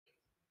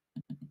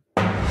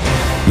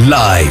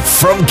Live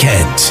from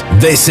Kent,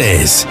 this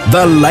is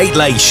The Late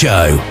Late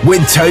Show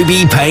with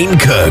Toby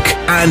Payne-Cook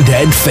and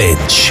Ed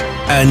Finch.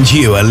 And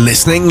you are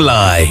listening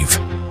live.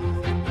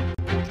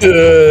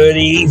 Good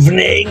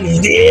evening,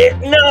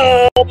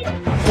 Vietnam!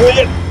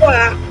 We're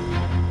back!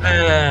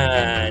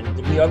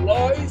 And we are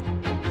live.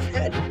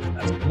 Ed,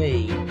 that's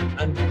me.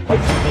 And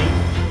hopefully,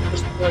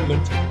 just a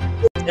moment,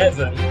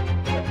 Evan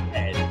and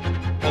Ed.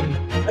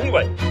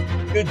 Anyway,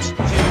 good to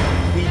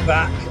be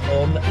back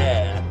on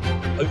air.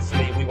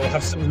 Hopefully, we will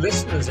have some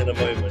listeners in a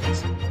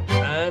moment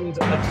and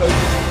a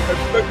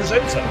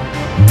co-presenter.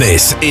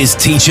 This is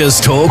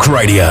Teachers Talk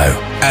Radio,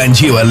 and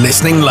you are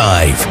listening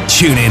live.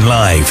 Tune in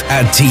live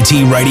at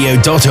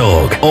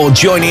ttradio.org or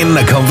join in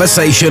the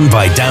conversation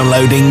by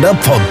downloading the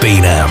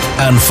Podbean app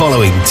and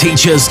following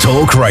Teachers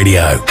Talk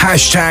Radio.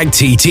 Hashtag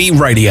TT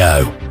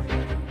Radio.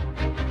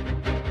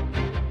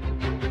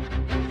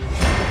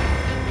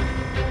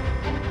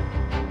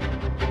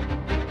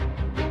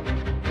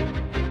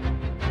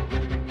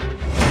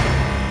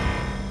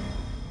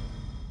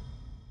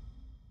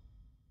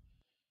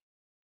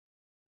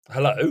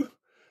 Hello?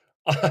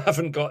 I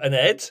haven't got an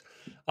Ed.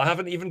 I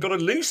haven't even got a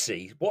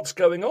Lucy. What's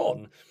going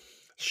on?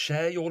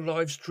 Share your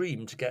live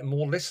stream to get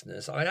more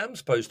listeners. I am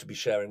supposed to be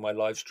sharing my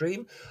live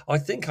stream. I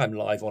think I'm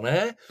live on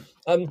air.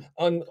 I'm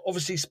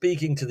obviously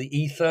speaking to the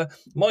ether.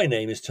 My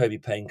name is Toby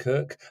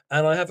Payne-Cook,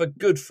 and I have a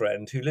good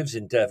friend who lives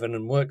in Devon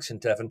and works in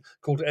Devon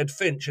called Ed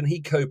Finch, and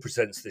he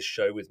co-presents this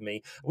show with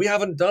me. We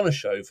haven't done a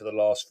show for the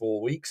last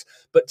 4 weeks,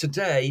 but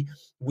today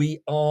we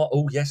are...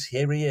 Oh, yes,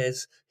 here he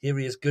is. Here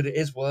he is. Good, it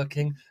is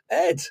working.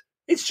 Ed,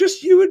 it's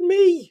just you and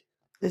me.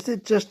 Is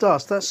it just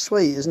us? That's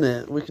sweet, isn't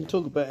it? We can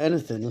talk about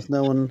anything. There's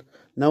no one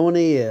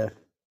here.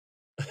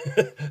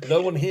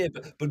 No one here,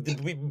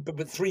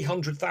 but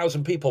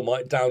 300,000 people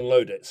might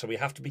download it, so we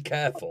have to be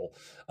careful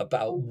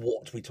about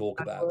what we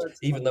talk about,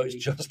 even though it's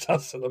just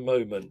us at the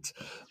moment.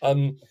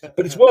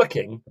 But it's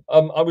working.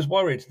 I was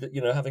worried that,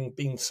 having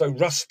been so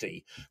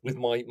rusty with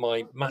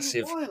my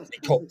massive...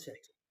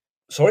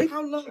 Sorry?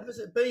 How long has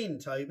it been,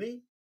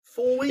 Toby?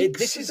 4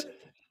 weeks?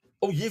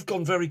 Oh, you've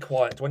gone very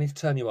quiet. Do I need to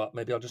turn you up?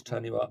 Maybe I'll just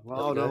turn you up.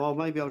 Oh, no, well,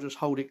 maybe I'll just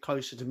hold it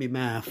closer to my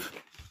mouth.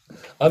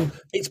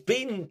 It's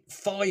been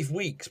 5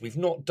 weeks. We've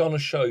not done a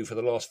show for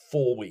the last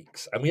 4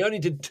 weeks, and we only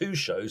did 2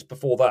 shows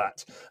before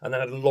that, and then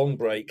had a long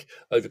break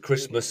over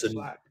Christmas. And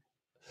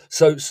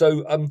so,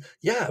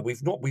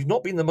 we've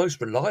not been the most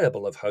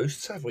reliable of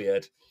hosts, have we,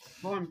 Ed?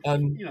 Well,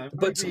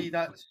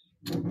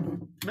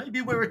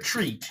 maybe we're a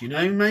treat.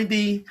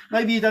 Maybe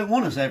you don't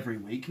want us every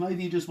week.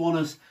 Maybe you just want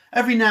us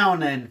every now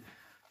and then.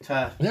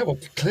 Well,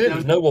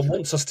 clearly no one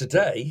wants us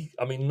today.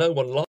 I mean, no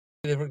one likes.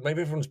 Maybe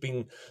everyone's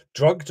been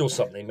drugged or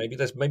something. Maybe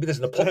there's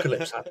an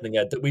apocalypse happening,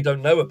 Ed, that we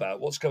don't know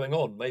about. What's going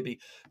on? Maybe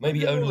They're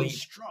only all on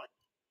strike.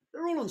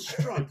 They're all on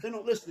strike. They're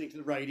not listening to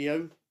the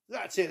radio.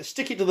 That's it.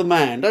 Stick it to the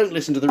man. Don't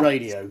listen to the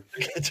radio.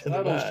 Stick it to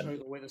the man. That'll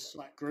show the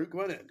Slack group,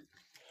 won't it?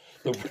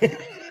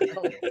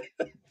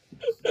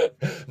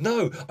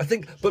 No, I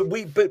think, but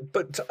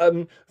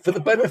for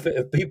the benefit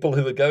of people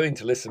who are going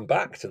to listen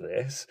back to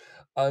this,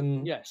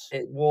 yes,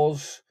 it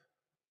was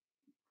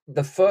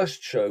the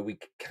first show we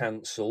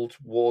cancelled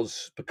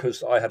was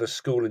because I had a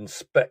school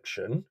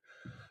inspection,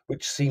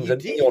 which seems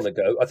an eon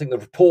ago. I think the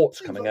report's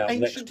coming out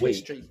next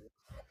week.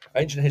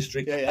 Ancient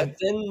history. Yeah. And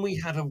then we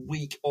had a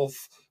week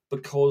off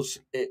because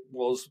it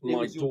was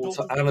my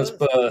daughter Anna's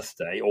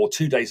birthday, or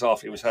 2 days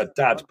after. It was her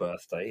dad's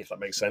birthday, if that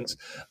makes sense.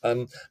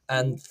 And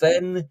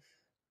then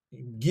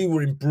you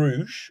were in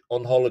Bruges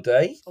on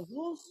holiday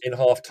in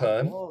half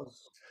term.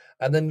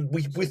 And then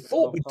we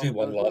thought we'd do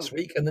one last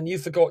week, and then you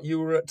forgot you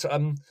were at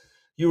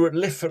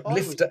Lifter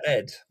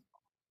Ed.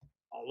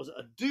 I was at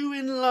a do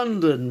in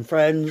London,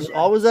 friends.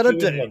 I was at a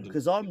do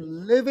because I'm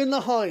living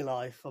the high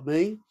life for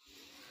me.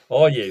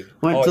 Are you?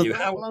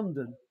 How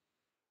London?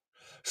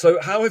 So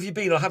how have you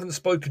been? I haven't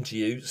spoken to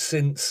you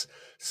since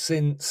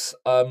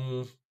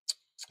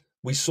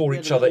we saw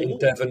each other in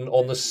Devon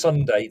on the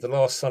Sunday, the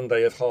last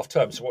Sunday of half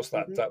term. So what's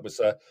that? Mm-hmm. That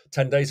was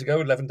 10 days ago,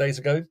 11 days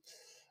ago.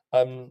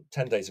 10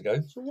 days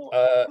ago. So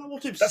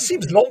that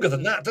seems longer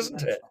than that,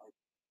 doesn't it?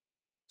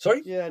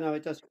 Sorry? Yeah, no,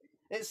 it does.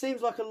 It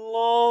seems like a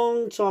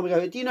long time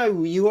ago. Do you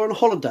know you were on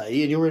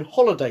holiday and you're in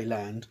holiday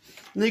land,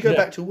 and then you go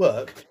back to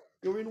work,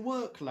 you're in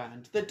work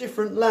land. They're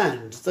different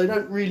lands. They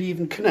don't really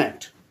even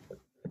connect.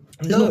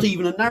 There's not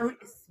even a narrow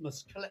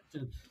isthmus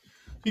collected.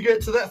 You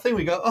get to that thing,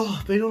 we go, oh,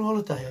 I've been on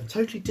holiday. I'm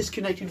totally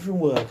disconnected from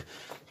work,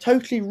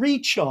 totally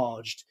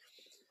recharged.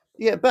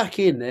 You get back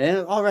in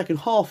there, I reckon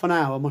half an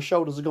hour, my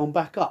shoulders have gone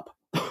back up.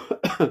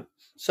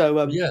 So,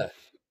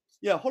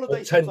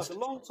 holiday seems like a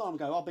long time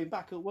ago. I've been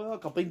back at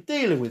work. I've been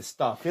dealing with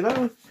stuff,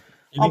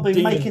 I've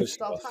been making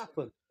stuff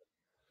happen.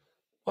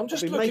 I'm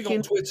just looking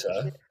on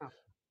Twitter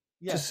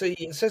to see.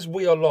 It says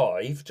we are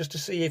live, just to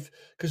see if,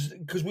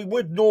 because we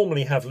would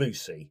normally have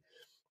Lucy.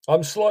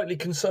 I'm slightly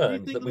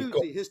concerned that we've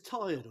got... Lucy is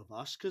tired of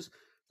us, because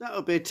that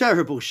would be a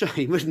terrible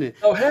shame, wouldn't it?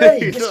 Oh, hey,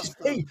 Mrs.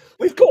 P.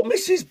 We've got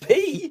Mrs.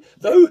 P,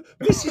 though.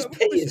 Mrs.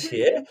 P is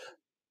here.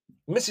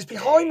 Mrs. P.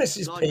 Hi,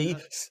 Mrs. P.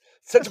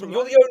 Sensible.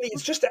 You're right. the only.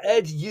 It's just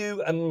Ed,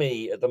 you, and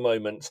me at the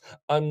moment.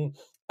 And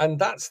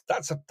that's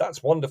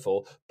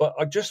wonderful. But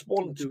I just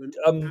We'll want. do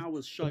an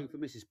hour's show for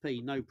Mrs.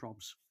 P. No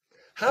probs.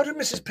 How did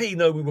Mrs. P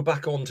know we were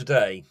back on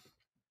today?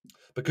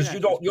 Because Yeah,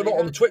 you're P, not on how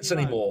the did you twits know?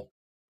 anymore.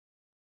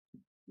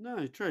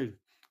 No, true.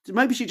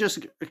 Maybe she just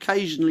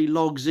occasionally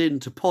logs in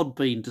to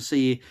Podbean to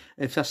see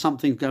if there's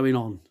something going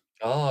on.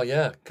 Ah,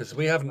 yeah, because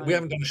we haven't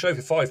done a show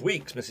for 5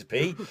 weeks, Mrs.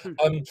 P.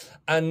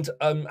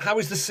 How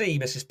is the sea,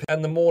 Mrs. P,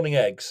 and the morning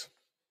eggs?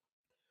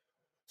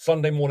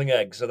 Sunday morning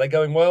eggs, are they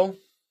going well?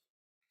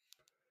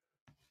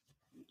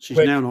 She's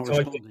Quick, now not type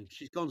it. responding.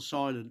 She's gone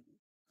silent.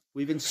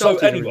 We've So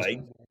insulted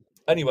her.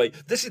 anyway,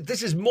 this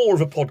is more of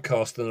a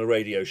podcast than a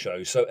radio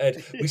show. So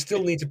Ed, we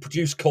still need to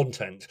produce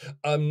content.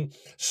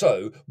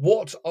 So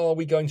what are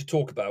we going to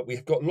talk about?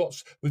 We've got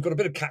a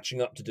bit of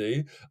catching up to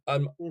do.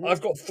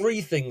 I've got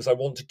 3 things I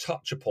want to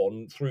touch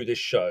upon through this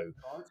show.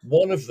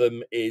 One of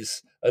them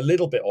is a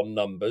little bit on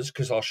numbers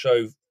because our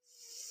show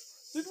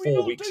Did we 4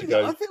 not weeks do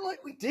ago. that? I feel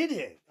like we did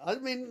it. I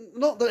mean,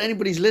 not that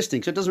anybody's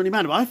listening, so it doesn't really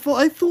matter. But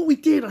I thought we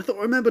did. I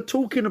remember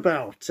talking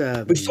about.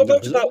 We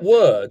spoke about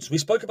words. We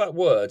spoke about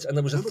words, and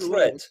there was a Remember the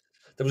thread. words.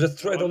 There was a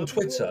thread on remember the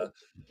Twitter. words.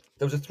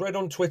 There was a thread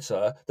on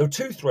Twitter. There were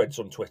 2 threads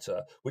on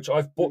Twitter, which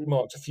I've Mhm.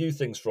 bookmarked a few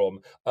things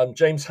from.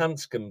 James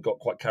Hanscom got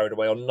quite carried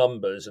away on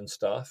numbers and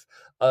stuff.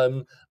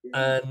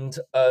 Mrs.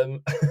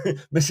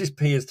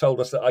 P has told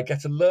us that I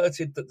get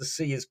alerted that the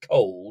sea is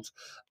cold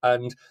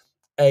and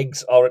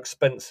eggs are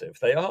expensive.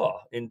 They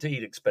are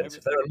indeed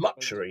expensive. They're a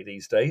luxury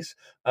these days.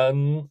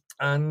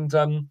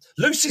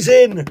 Lucy's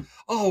in.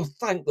 Oh,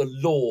 thank the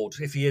Lord,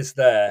 if he is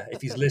there,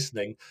 if he's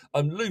listening.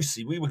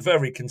 Lucy, we were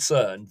very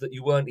concerned that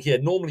you weren't here.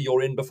 Normally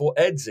you're in before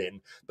Ed's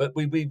in, but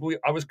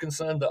I was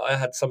concerned that I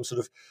had some sort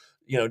of,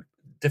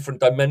 different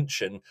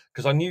dimension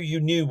because I knew you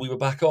knew we were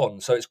back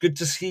on. So it's good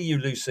to see you,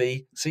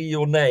 Lucy. See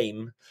your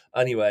name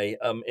anyway,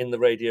 in the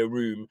radio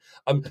room.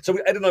 So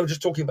Ed and I were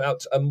just talking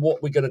about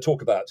what we're going to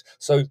talk about.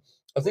 So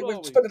I think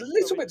we've spent a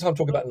little bit of time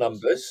talking about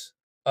numbers.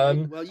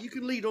 Well, you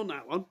can lead on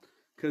that one.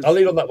 I'll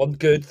lead on that one.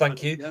 Good,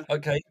 thank you. Yeah.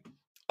 Okay.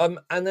 And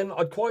then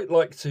I'd quite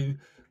like to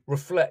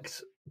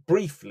reflect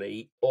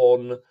briefly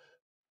on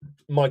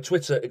my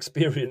Twitter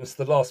experience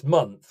the last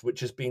month,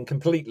 which has been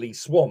completely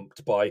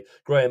swamped by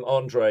Graham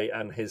Andre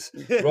and his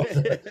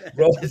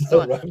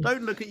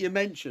Don't look at your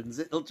mentions.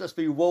 It'll just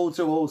be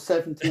wall-to-wall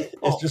 70s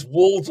pop. It's just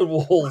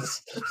wall-to-wall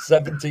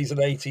 70s and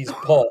 80s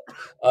pop.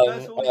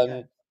 That's all we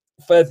get.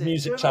 Fed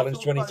Music Challenge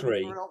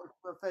 23.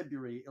 For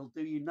February, it'll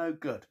do you no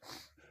good.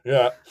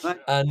 Yeah,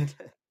 and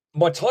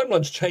my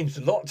timeline's changed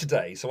a lot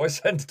today. So I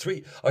sent a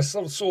tweet. I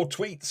saw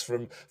tweets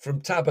from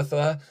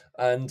Tabitha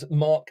and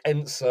Mark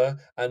Enser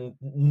and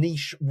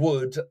Niche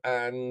Wood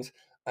and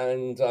I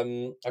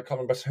can't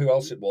remember who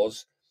else it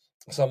was.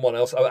 Someone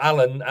else. Oh,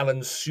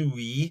 Alan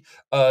Sui.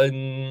 I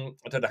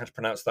don't know how to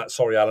pronounce that.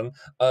 Sorry, Alan.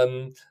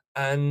 I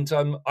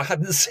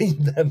hadn't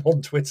seen them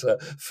on Twitter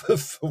for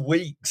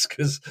weeks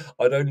because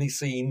I'd only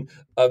seen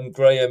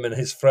Graham and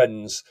his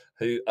friends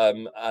who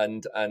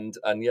and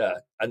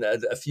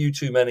a few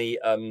too many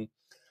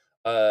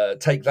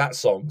Take That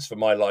songs for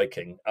my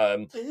liking.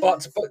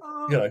 But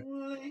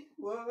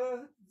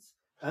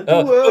but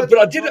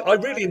I did it. I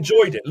really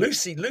enjoyed it.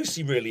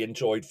 Lucy really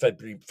enjoyed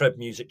Feb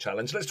Music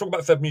Challenge. Let's talk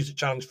about Feb Music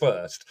Challenge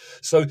first.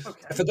 So,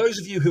 for those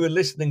of you who are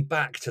listening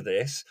back to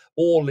this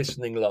or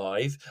listening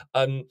live,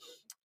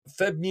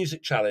 Feb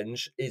Music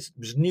Challenge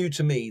was new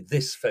to me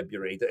this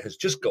February that has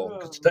just gone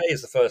because today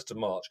is the 1st of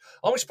March.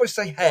 Aren't we supposed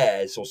to say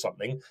hares or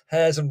something?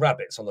 Hares and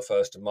rabbits on the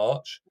 1st of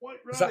March. White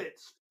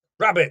rabbits.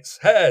 Rabbits,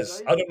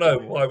 hares. I don't know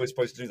why we're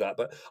supposed to do that,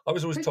 but I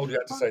was always told you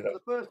had to say that.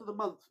 The 1st of the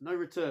month, no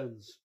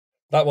returns.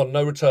 That one,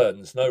 no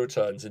returns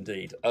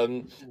indeed.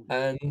 And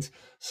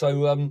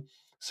so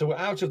we're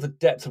out of the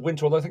depths of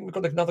winter. Although I think we've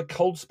got another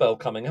cold spell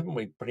coming, haven't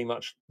we? Pretty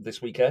much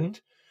this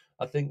weekend.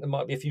 I think there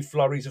might be a few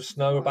flurries of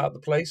snow about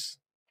the place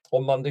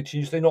on Monday,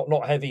 Tuesday. Not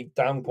heavy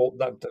downfalls,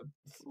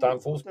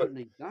 Don't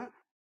need that.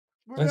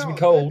 It's going to be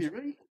cold.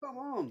 February. Come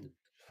on.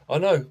 I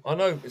know.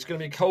 It's going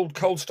to be a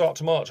cold start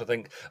to March, I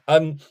think.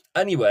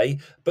 Anyway,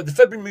 but the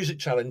February Music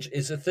Challenge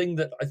is a thing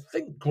that I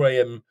think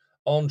Graham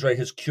Andre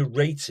has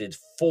curated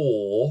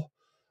for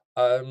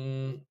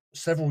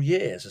several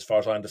years, as far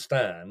as I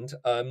understand.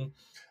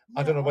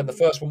 I don't know when the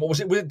first one was.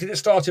 Did it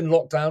start in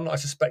lockdown? I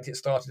suspect it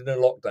started in a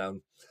lockdown.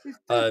 It's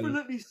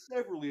definitely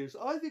several years.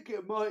 I think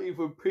it might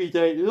even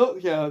predate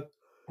lockdown.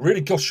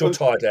 Really, gosh, you're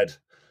tired, Ed.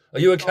 Are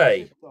you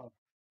okay?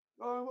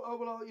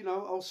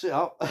 I'll sit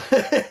up.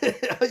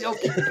 I'll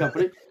keep you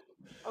company.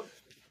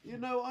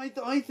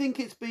 I think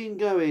it's been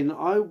going.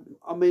 I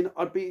mean,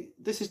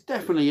 this is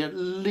definitely at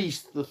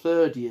least the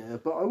 3rd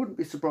year, but I wouldn't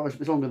be surprised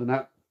if it's longer than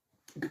that.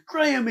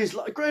 Graham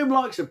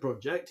likes a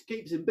project,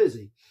 keeps him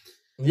busy.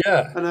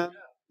 Yeah. And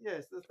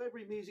yes, the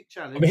February Music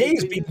Challenge. I mean, he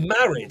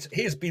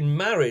has been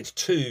married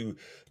to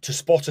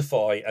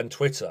Spotify and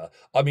Twitter.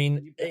 I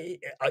mean,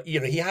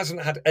 he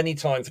hasn't had any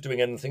time for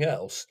doing anything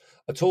else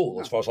at all,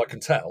 as far as I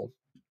can tell.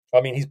 I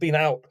mean, he's been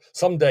out.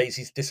 Some days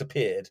he's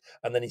disappeared,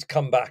 and then he's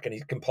come back and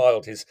he's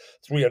compiled his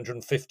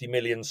 350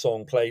 million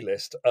song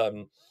playlist.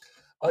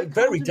 I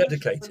Very can't imagine ever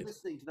dedicated.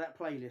 listening to that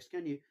playlist.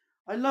 Can you?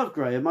 I love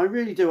Graham. I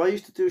really do. I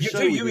used to do a You show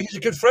do. with him. He's a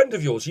good friend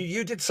of yours.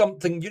 You did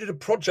something. You did a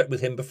project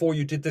with him before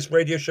you did this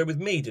radio show with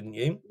me, didn't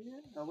you?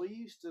 Yeah, we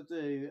used to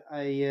do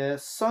a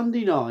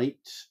Sunday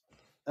night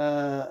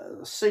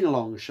sing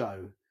along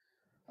show.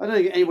 I don't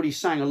think anybody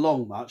sang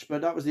along much,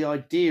 but that was the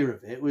idea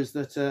of it. Was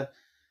that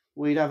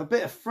we'd have a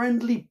bit of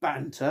friendly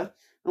banter,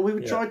 and we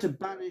would Yeah. try to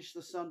banish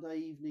the Sunday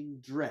evening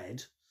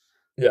dread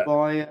Yeah.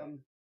 by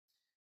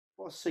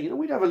singing. And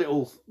we'd have a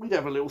little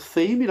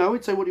theme. You know,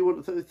 we'd say, "What do you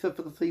want for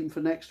the theme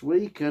for next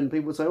week?" And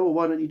people would say, "Oh,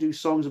 why don't you do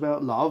songs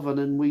about love?" And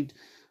then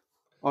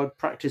I'd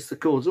practice the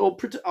chords, or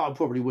I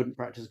probably wouldn't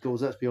practice the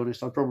chords. Let's be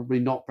honest. I'd probably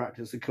not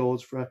practice the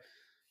chords for a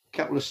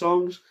couple of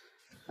songs,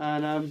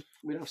 and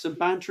we'd have some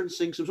banter and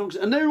sing some songs.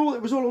 And it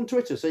was all on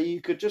Twitter, so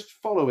you could just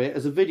follow it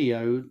as a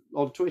video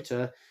on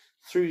Twitter.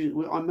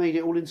 I made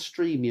it all in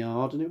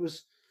StreamYard, and it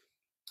was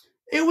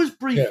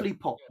briefly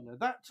popular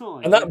that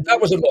time. And When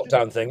that was a you just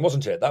lockdown thing,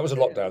 wasn't it? That was a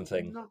there lockdown was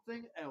thing.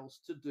 nothing else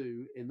to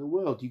do in the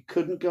world. You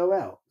couldn't go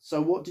out.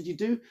 So what did you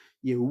do?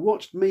 You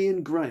watched me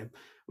and Graham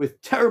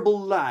with terrible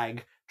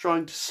lag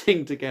trying to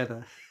sing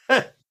together.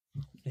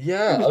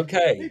 Yeah.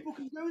 Okay. People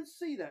can go and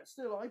see that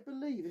still, I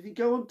believe. If you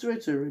go on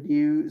Twitter and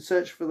you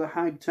search for the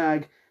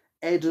hashtag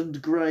Ed and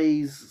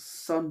Gray's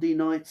Sunday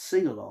night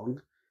sing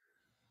along,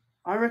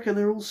 I reckon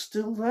they're all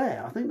still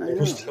there. I think they It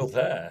are. was still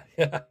there.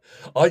 Yeah.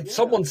 Yeah.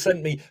 Someone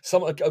sent me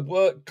a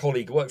work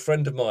colleague, a work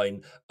friend of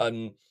mine,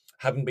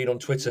 hadn't been on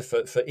Twitter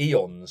for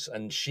eons,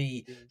 and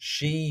she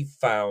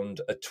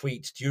found a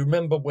tweet. Do you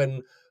remember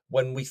when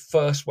we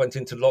first went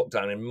into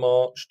lockdown in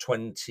March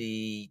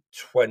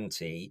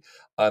 2020?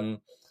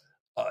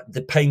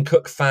 The Payne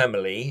Cook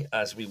family,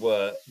 as we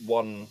were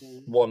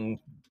one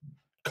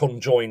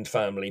conjoined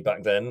family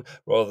back then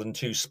rather than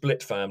two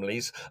split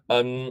families.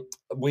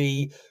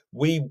 We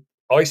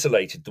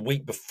isolated the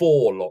week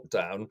before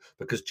lockdown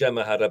because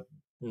Gemma had a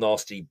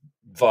nasty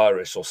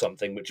virus or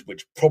something, which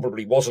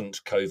probably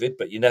wasn't COVID,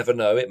 but you never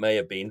know, it may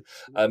have been.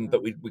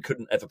 But we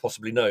couldn't ever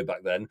possibly know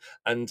back then,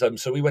 and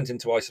so we went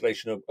into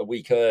isolation a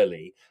week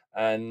early,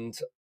 and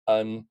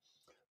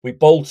we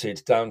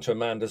bolted down to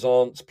Amanda's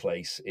aunt's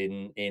place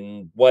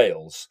in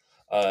Wales,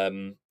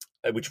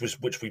 which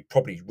we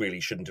probably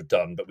really shouldn't have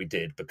done, but we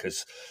did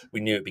because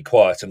we knew it'd be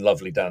quiet and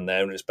lovely down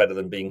there, and it's better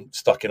than being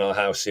stuck in our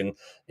house in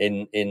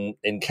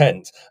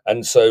Kent.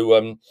 And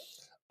so,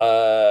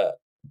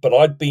 but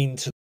I'd been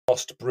to the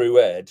last Brew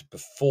Ed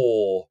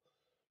before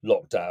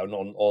lockdown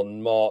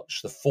on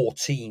March the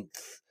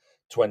 14th.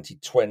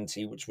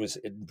 2020, which was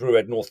in Brew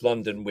Ed, North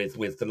London, with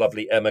the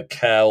lovely Emma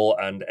Kell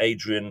and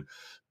Adrian,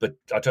 but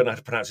I don't know how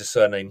to pronounce his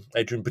surname,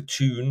 Adrian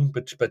Bethune,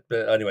 but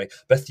anyway,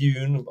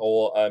 Bethune,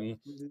 or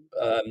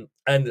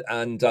and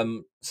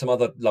some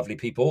other lovely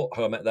people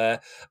who I met there,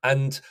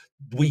 and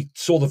we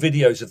saw the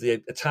videos of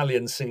the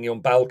Italians singing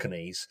on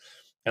balconies,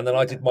 and then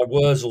I did my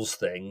Wurzels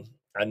thing,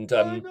 and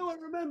no, I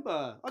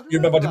remember. you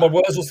remember I did my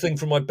that. Wurzels thing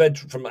from my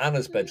bedroom, from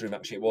Anna's bedroom.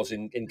 Actually, it was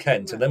in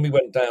Kent, and then we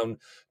went down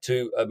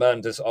to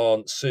Amanda's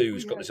aunt Sue,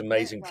 who's got this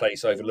amazing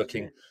place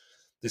overlooking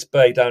this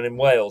bay down in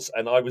Wales,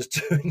 and I was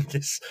doing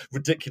this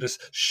ridiculous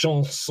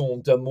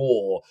chanson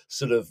d'amour,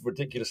 sort of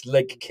ridiculous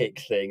leg kick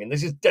thing, and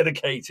this is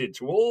dedicated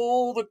to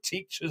all the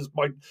teachers,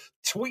 my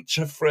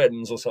teacher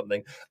friends or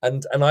something,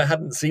 and I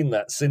hadn't seen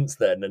that since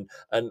then,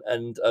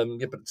 and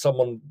yeah, but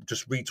someone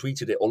just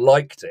retweeted it or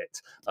liked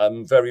it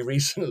very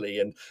recently,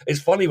 and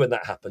it's funny when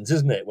that happens,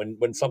 isn't it?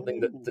 When something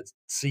that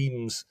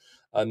seems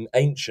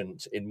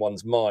ancient in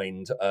one's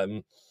mind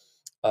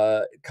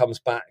comes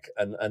back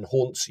and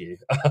haunts you.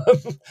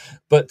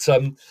 But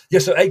yeah,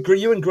 so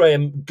you and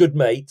Graham, good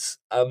mates.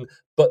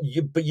 But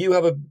you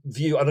have a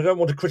view, and I don't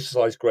want to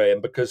criticise Graham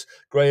because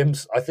I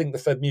think the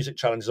Fed Music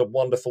Challenge is a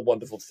wonderful,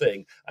 wonderful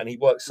thing, and he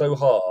works so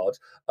hard.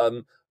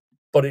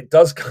 But it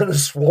does kind of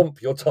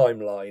swamp your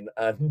timeline,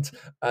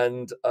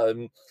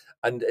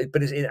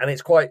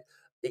 it's quite,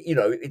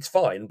 it's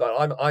fine.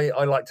 But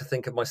I like to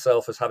think of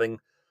myself as having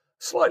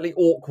slightly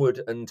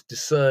awkward and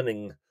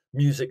discerning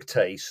music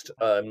taste.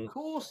 Of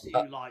course, you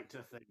like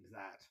to think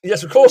that.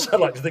 Yes, of course, I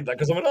like to think that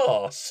because I'm an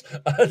arse,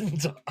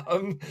 and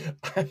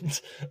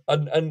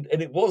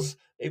it was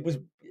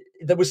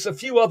there was a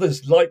few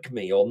others like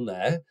me on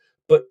there,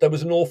 but there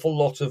was an awful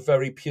lot of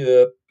very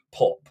pure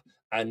pop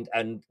and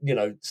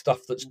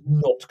stuff that's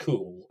not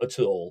cool at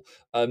all.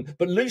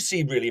 But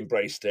Lucy really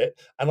embraced it,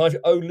 and I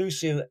owe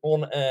Lucy an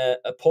on-air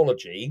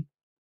apology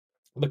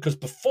because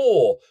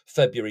before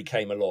February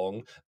came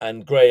along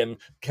and Graham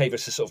gave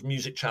us a sort of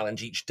music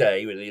challenge each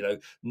day, with,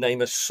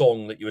 name a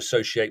song that you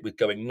associate with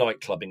going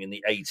night clubbing in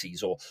the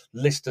 80s, or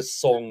list a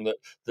song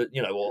that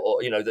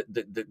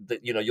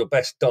your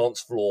best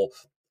dance floor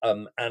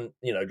and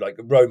like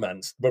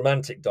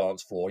romantic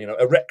dance floor,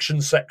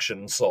 erection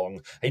section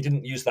song. He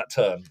didn't use that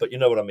term, but you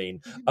know what I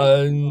mean.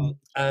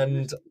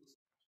 And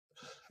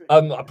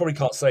I probably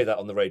can't say that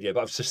on the radio,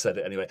 but I've just said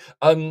it anyway.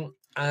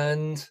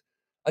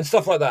 And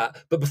stuff like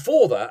that. But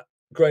before that,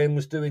 Graham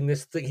was doing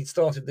this thing. He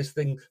started this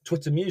thing,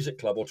 Twitter Music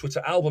Club or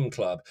Twitter Album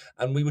Club,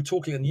 and we were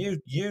talking. And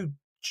you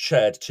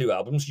shared 2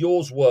 albums.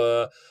 Yours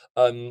were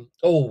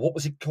what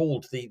was it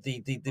called?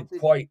 The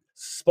quite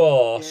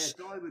sparse,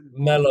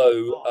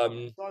 mellow.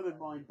 Diamond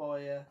Mine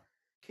by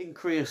King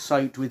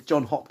Creosote with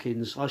John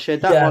Hopkins. I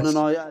shared that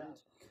one, Yes,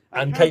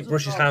 and Kate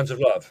Bush's Hounds of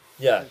Love.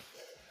 Yeah.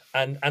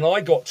 And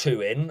I got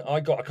 2 in.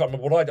 I can't remember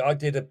what I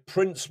did a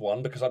Prince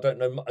one because I don't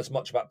know as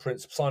much about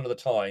Prince. Sign of the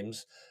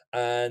Times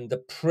and the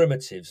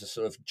Primitives, a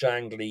sort of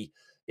jangly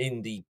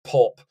indie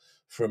pop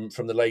from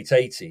the late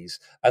 80s.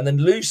 And then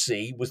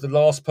Lucy was the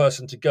last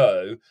person to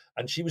go,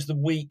 and she was the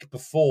week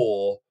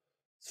before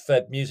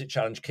Feb Music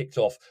Challenge kicked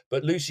off.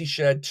 But Lucy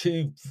shared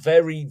 2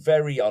 very,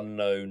 very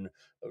unknown,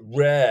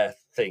 rare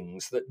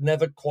things that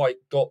never quite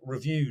got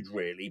reviewed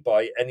really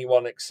by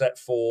anyone except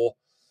for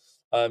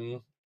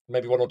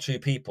maybe 1 or 2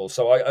 people.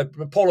 So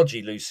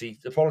apologies,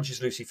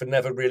 Lucy, for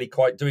never really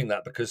quite doing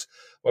that, because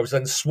I was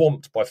then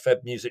swamped by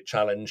Feb Music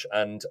Challenge,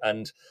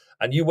 and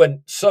you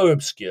went so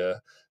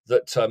obscure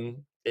that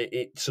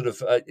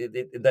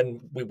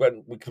then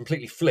we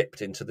completely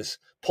flipped into this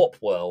pop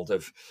world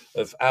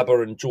of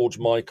ABBA and George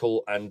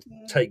Michael and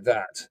Take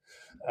That.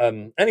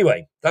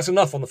 Anyway, that's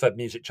enough on the Feb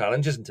Music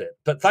Challenge, isn't it?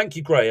 But thank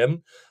you,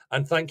 Graham,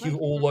 and thank you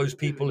all those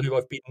people who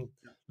I've been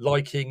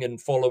liking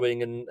and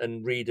following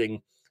and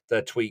reading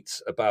their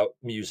tweets about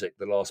music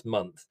the last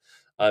month.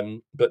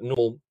 But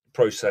normal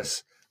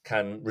process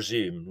can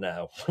resume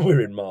now.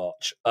 We're in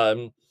March.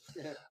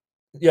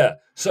 Yeah.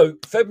 So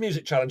Feb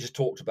Music Challenge is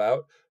talked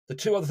about. The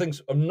 2 other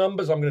things are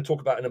numbers I'm going to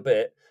talk about in a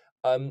bit.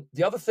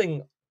 The other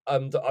thing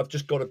that I've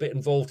just got a bit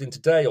involved in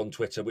today on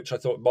Twitter, which I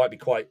thought might be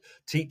quite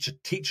teacher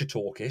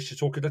talkish, to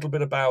talk a little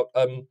bit about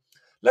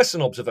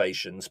lesson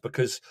observations,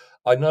 because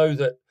I know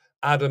that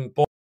Adam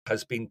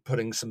has been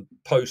putting some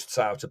posts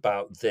out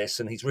about this,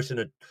 and he's written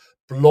a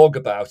blog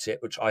about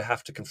it, which I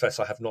have to confess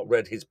I have not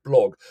read his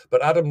blog.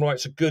 But Adam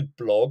writes a good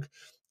blog,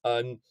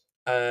 and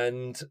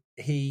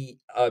he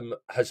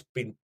has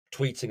been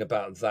tweeting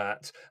about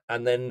that.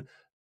 And then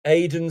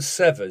Aidan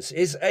Severs.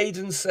 Is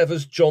Aidan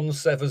Severs John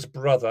Severs'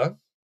 brother?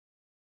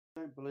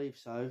 I don't believe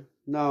so.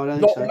 No, I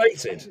don't Not think so.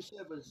 related. Aidan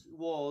Severs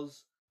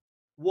was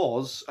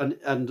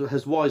and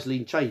has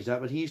wisely changed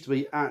that, but he used to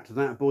be at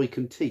That Boy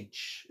Can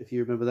Teach, if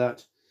you remember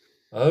that.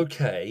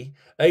 Okay.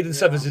 Aidan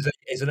Severs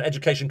is an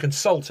education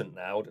consultant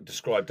now,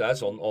 described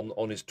as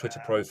on his Twitter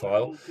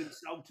profile. We're all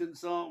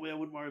consultants, aren't we? I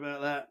wouldn't worry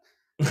about that.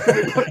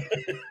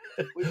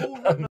 We've all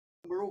written up,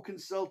 we're all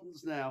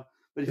consultants now.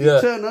 But if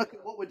you turn up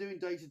at what we're doing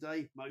day to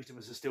day, most of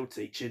us are still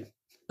teaching.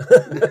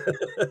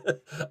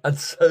 And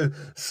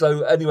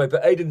so anyway,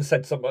 but Aidan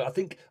said something.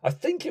 I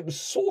think it was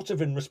sort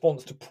of in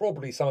response to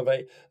probably some of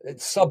a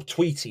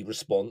subtweety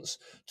response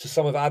to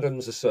some of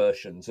Adam's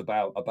assertions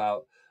about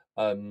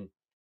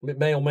it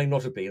may or may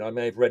not have been. I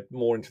may have read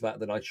more into that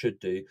than I should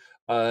do.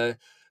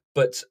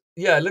 But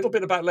yeah, a little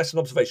bit about lesson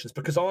observations,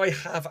 because I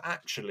have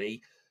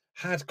actually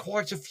had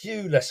quite a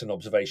few lesson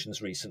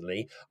observations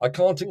recently. I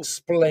can't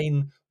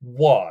explain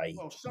why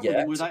some yet. of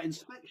them were that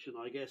inspection,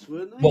 I guess,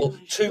 weren't they? Well,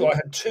 2. I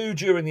had 2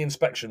 during the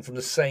inspection from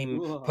the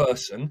same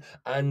person,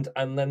 and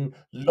then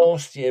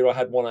last year I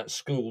had one at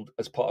school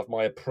as part of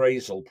my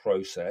appraisal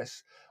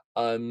process,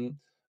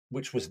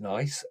 which was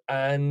nice,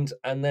 and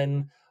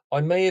then I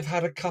may have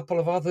had a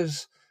couple of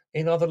others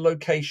in other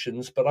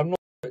locations, but I'm not.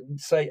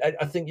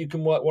 I think you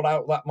can work what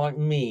out that might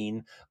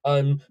mean,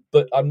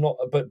 but I'm not.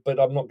 But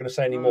I'm not going to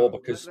say any more,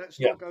 because let's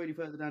not go any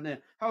further down there.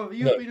 However,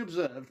 you've been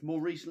observed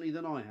more recently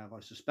than I have, I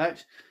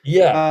suspect.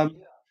 Yeah.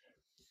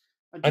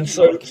 And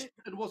so, like it?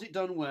 And was it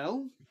done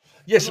well?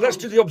 Yeah, so let's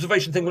do the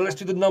observation thing. Well, let's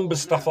do the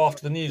numbers stuff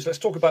after the news. Let's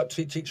talk about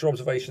teacher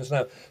observations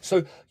now.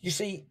 So you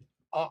see,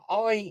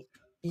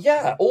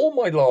 all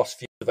my last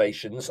few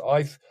observations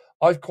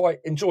I've quite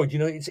enjoyed. You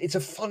know, it's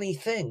a funny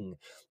thing,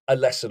 a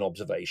lesson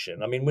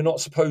observation. I mean, we're not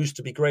supposed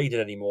to be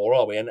graded anymore,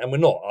 are we? And we're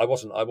not. I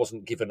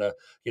wasn't given a,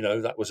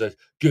 that was a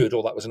good,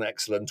 or that was an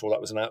excellent, or that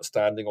was an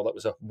outstanding, or that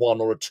was a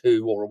 1 or a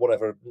 2, or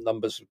whatever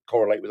numbers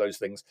correlate with those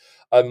things.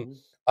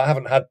 I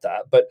haven't had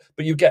that, but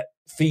you get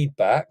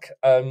feedback.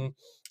 I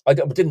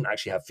didn't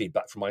actually have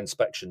feedback from my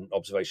inspection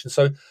observation.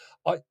 So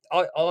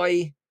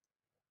I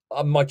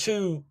my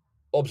 2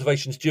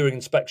 observations during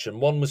inspection,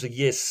 one was a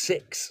year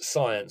 6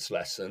 science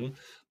lesson.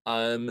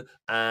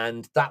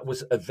 And that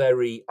was I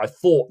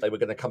thought they were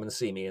going to come and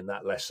see me in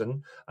that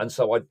lesson. And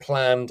so I'd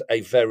planned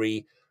a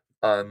very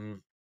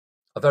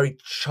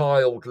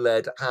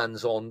child-led,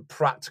 hands-on,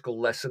 practical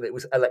lesson. It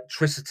was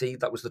electricity.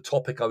 That was the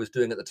topic I was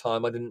doing at the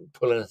time. I didn't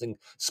pull anything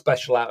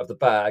special out of the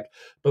bag,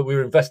 but we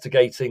were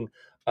investigating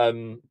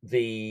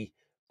the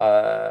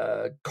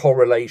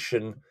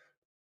correlation,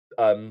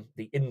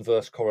 the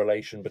inverse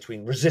correlation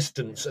between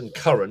resistance and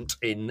current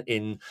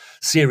in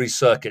series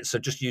circuits. So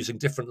just using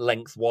different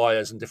length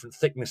wires and different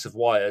thickness of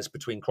wires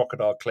between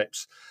crocodile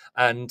clips,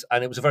 and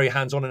it was a very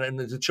hands-on, and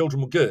the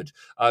children were good.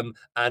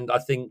 And I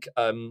think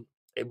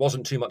it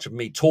wasn't too much of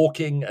me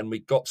talking, and we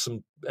got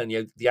some. And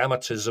the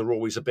amateurs are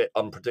always a bit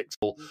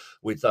unpredictable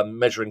with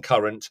measuring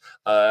current,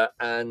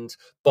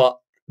 but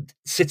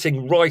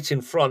sitting right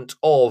in front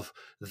of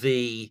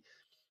the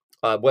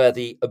where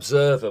the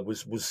observer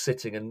was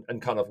sitting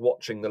and kind of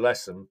watching the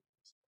lesson.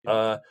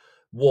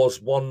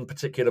 was one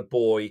particular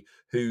boy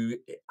who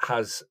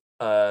has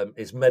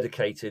is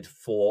medicated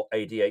for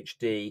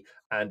ADHD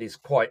and is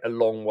quite a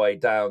long way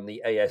down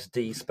the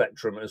ASD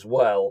spectrum as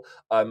well.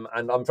 And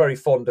I'm very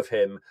fond of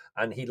him,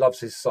 and he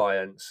loves his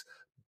science,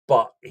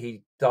 but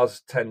he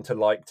does tend to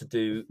like to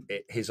do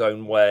it his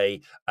own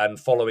way and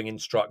following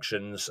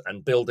instructions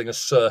and building a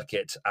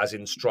circuit as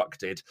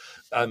instructed,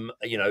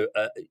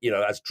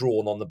 as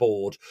drawn on the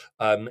board.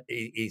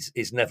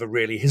 Is never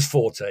really his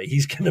forte.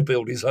 He's going to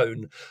build his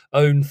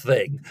own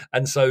thing,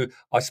 and so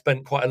I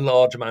spent quite a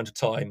large amount of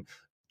time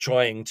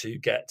trying to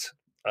get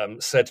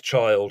said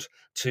child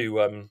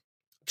to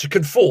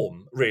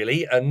conform,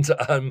 really. And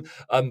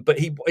but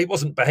he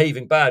wasn't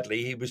behaving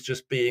badly. He was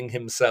just being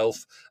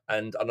himself,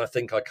 and I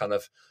think I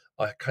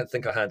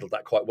handled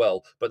that quite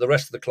well. But the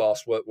rest of the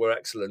class were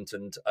excellent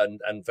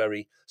and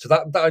very, so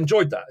that I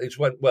enjoyed that. It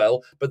went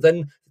well. But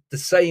then the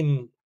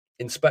same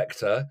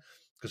inspector,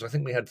 because I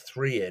think we had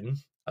three in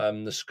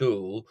the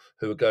school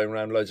who were going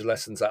around loads of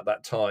lessons at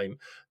that time.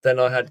 Then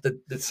I had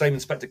the same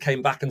inspector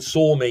came back and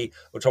saw me,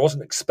 which I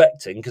wasn't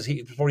expecting, because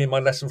he was probably in my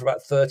lesson for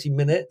about 30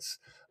 minutes.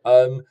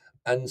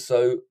 And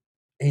so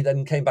he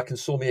then came back and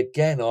saw me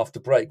again after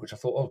break, which I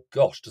thought, oh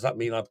gosh, does that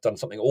mean I've done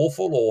something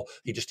awful, or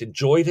he just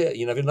enjoyed it?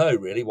 You never know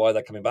really why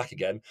they're coming back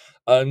again.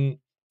 And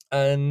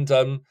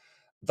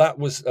that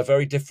was a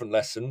very different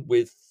lesson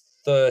with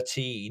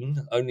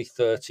only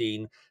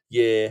 13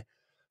 year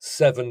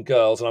 7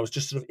 girls, and I was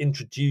just sort of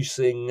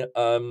introducing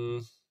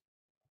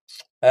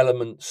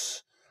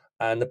elements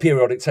and the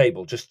periodic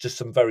table, just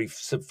some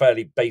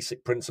fairly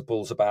basic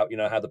principles about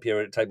how the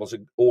periodic tables are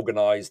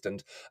organized,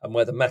 and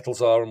where the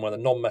metals are and where the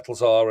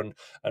non-metals are,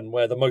 and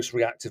where the most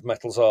reactive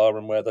metals are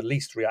and where the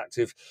least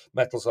reactive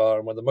metals are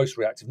and where the most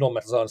reactive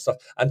non-metals are and stuff.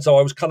 And so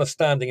I was kind of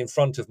standing in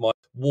front of my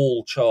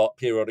wall chart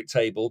periodic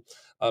table,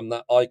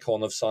 that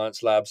icon of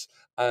science labs,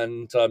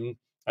 and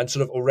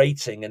sort of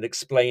orating and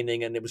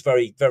explaining, and it was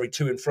very, very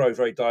to and fro,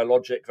 very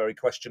dialogic, very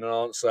question and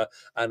answer,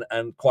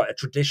 and quite a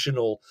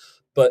traditional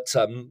but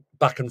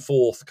back and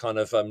forth kind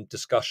of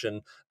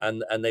discussion,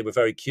 and they were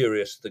very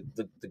curious,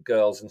 the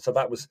girls, and so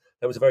that was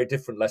a very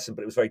different lesson,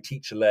 but it was very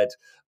teacher led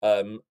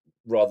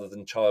rather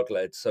than child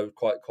led, so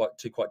quite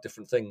two quite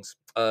different things.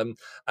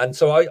 And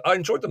so I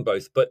enjoyed them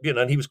both, but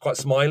and he was quite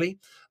smiley,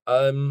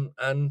 and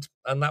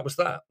that was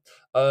that.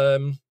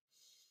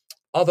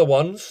 Other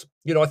ones,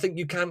 I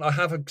think I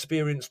have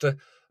experienced a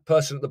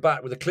person at the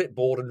back with a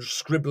clipboard and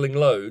scribbling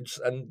loads,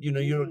 and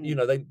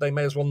they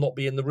may as well not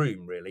be in the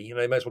room, really.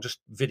 They may as well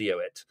just video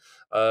it.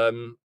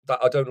 That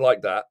I don't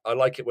like that. I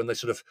like it when they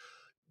sort of,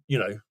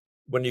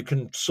 when you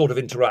can sort of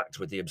interact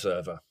with the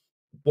observer.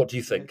 What do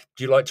you think?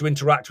 Do you like to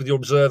interact with your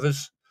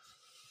observers?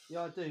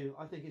 Yeah, I do.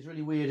 I think it's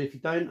really weird if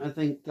you don't. I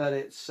think that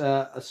it's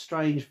a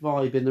strange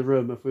vibe in the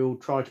room if we all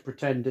try to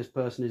pretend this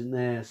person isn't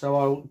there. So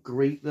I'll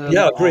greet them.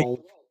 Yeah, I agree. I'll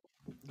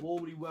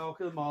warmly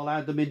welcome. I'll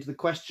add them into the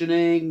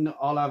questioning.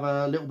 I'll have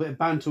a little bit of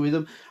banter with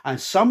them, and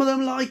some of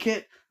them like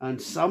it,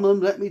 and some of them,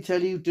 let me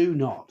tell you, do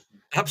not.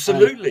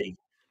 Absolutely.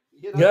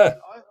 And, yeah.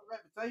 I have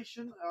a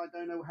reputation. I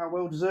don't know how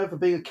well deserved for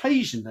being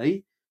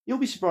occasionally. You'll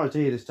be surprised to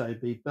hear this,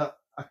 Toby, but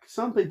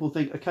some people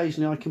think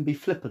occasionally I can be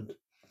flippant.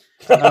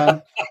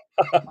 I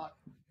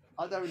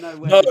don't know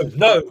where.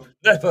 No,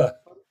 never.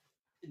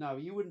 No,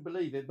 you wouldn't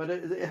believe it, but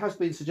it has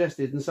been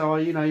suggested, and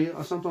so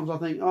sometimes I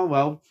think, oh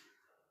well,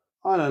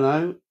 I don't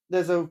know.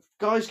 There's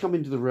guys come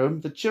into the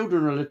room. The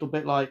children are a little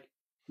bit like,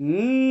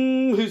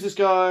 who's this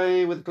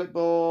guy with the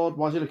clipboard?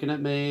 Why is he looking at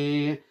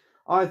me?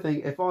 I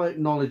think if I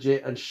acknowledge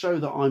it and show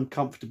that I'm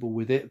comfortable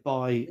with it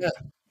by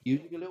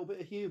using a little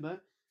bit of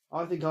humour,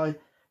 I think I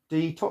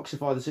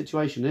detoxify the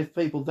situation. If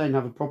people then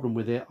have a problem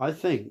with it, I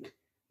think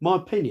my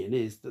opinion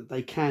is that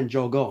they can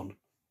jog on.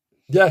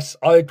 Yes,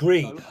 I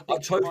agree. I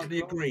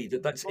totally agree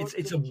that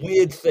it's a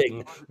weird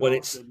thing when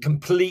it's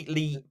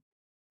completely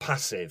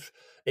passive.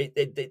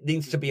 It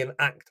needs to be an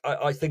act.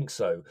 I think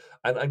so,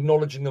 and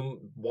acknowledging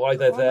them why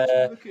they're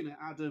there. Looking at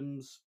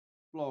Adam's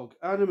blog,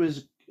 Adam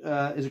is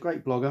a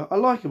great blogger. I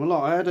like him a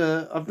lot.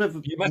 I've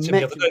never met him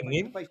the other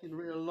day, based in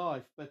real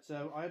life, but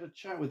I had a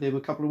chat with him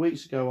a couple of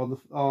weeks ago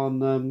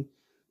on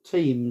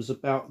Teams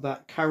about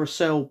that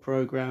carousel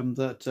program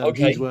that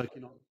he's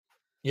working on.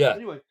 Yeah.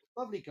 Anyway,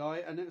 lovely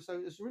guy, and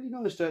so it's really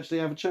nice to actually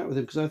have a chat with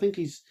him, because I think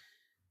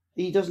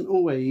he doesn't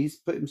always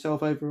put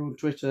himself over on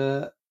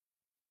Twitter.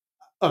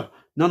 Oh,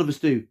 none of us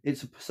do.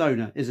 It's a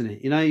persona, isn't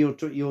it? Your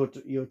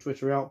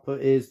Twitter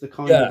output is the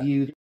kind of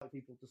you that you like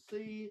people to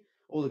see,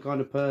 or the kind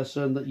of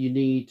person that you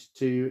need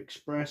to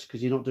express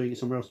because you're not doing it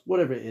somewhere else,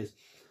 whatever it is.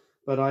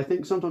 But I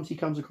think sometimes he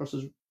comes across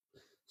as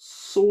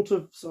sort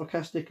of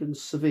sarcastic and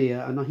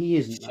severe, and he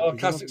isn't.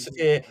 Sarcastic,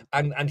 severe,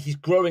 and he's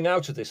growing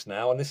out of this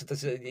now. And this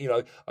is,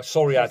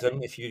 sorry,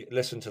 Adam, if you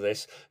listen to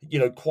this,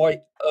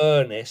 quite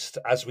earnest,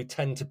 as we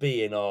tend to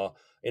be in our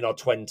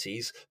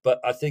 20s. But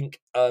I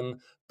think,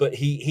 but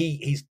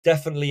he's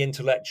definitely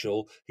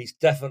intellectual. He's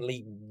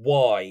definitely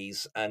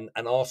wise, and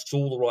asks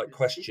all the right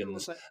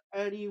questions.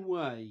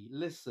 Anyway,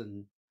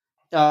 listen,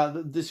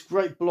 this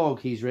great blog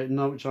he's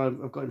written, which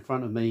I've got in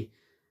front of me,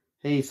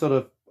 he's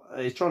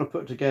trying to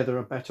put together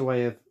a better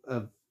way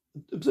of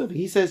observing.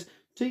 He says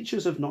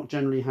teachers have not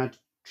generally had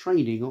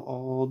training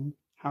on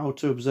how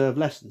to observe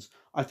lessons.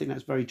 I think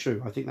that's very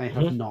true. I think they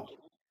have Mhm. not.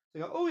 They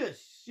go, oh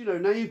yes,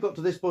 now you've got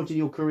to this point in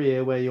your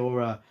career where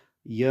you're a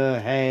year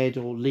head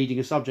or leading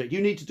a subject.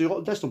 You need to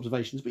do desk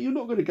observations, but you're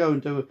not going to go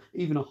and do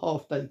even a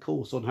half-day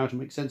course on how to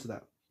make sense of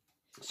that.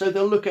 So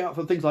they'll look out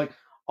for things like,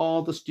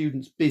 are the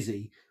students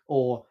busy,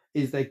 or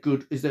is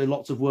there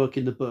lots of work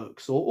in the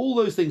books, or all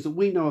those things that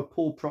we know are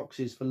poor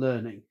proxies for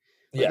learning.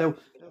 But Yeah. they'll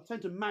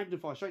tend to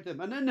magnify straight to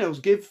them, and then they'll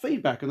give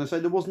feedback, and they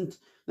say there wasn't.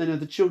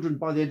 The children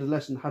by the end of the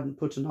lesson hadn't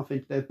put enough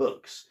into their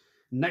books.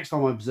 Next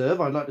time I observe,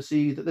 I'd like to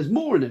see that there's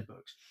more in their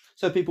books.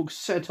 So people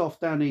set off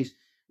down these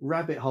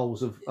rabbit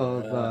holes of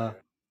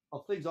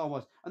things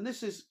otherwise, and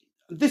this is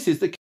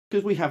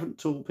because we haven't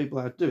taught people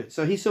how to do it.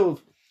 So he sort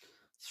of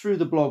through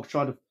the blog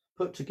try to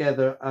put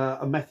together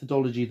a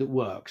methodology that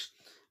works.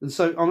 And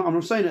so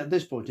I'm saying it at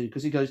this point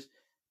because he goes,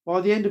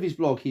 by the end of his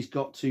blog, he's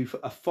got to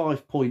a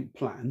 5-point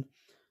plan.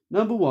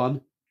 Number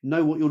one,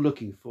 know what you're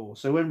looking for.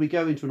 So when we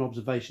go into an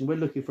observation, we're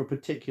looking for a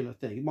particular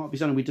thing. It might be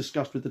something we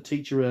discussed with the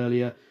teacher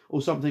earlier,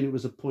 or something that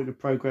was a point of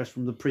progress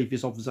from the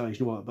previous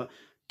observation or whatever. But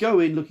go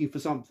in looking for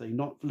something,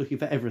 not looking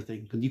for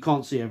everything, because you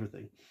can't see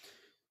everything.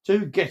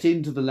 Two, get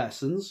into the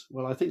lessons.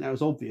 Well, I think that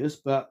was obvious,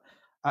 but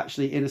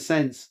actually, in a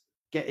sense,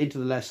 get into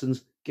the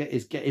lessons,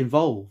 get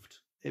involved.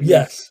 It means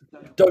Yes.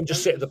 Don't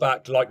just don't sit at the just say,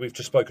 back like we've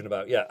just spoken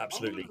about. Yeah, I wonder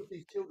absolutely. if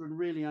these children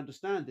really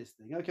understand this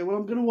thing. Okay, well,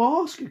 I'm going to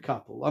ask a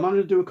couple, and I'm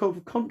going to do a couple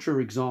of contra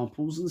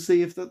examples and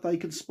see if that they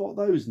can spot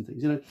those and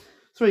things.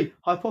 Three,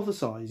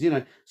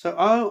 hypothesize. So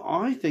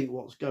I think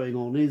what's going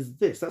on is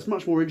this. That's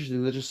much more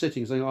interesting than just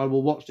sitting saying, I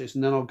will watch this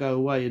and then I'll go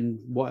away and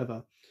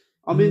whatever.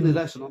 I'm in the Mm.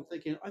 lesson. I'm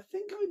thinking, I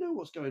think I know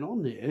what's going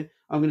on here.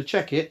 I'm going to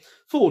check it.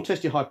 4,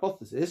 test your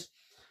hypothesis.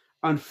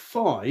 And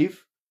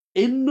 5,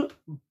 in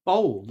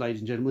bold,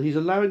 ladies and gentlemen, he's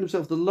allowing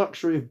himself the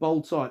luxury of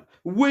bold type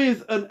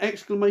with an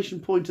exclamation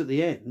point at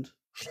the end.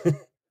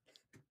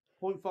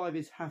 Point 5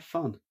 is have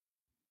fun.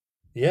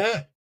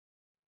 Yeah.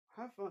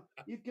 Have fun.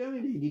 You're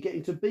going in, you're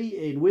getting to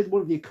be in with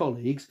one of your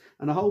colleagues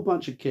and a whole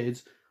bunch of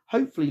kids,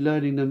 hopefully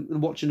learning them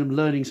and watching them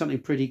learning something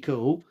pretty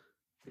cool.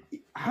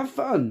 Have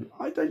fun.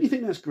 Don't you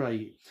think that's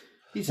great?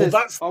 He Well, says,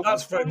 that's one very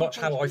final much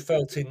how I postscript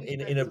felt with this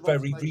in a method of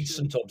very observation.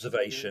 recent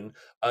observation,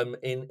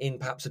 in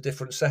perhaps a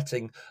different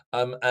setting,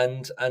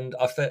 and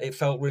it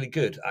felt really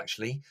good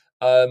actually,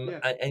 Yeah.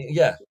 and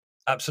yeah, So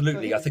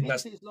absolutely. I think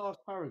here's that's his last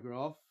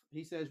paragraph.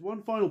 He says,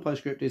 one final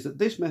postscript is that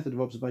this method of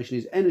observation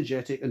is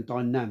energetic and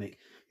dynamic.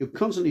 You're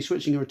constantly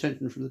switching your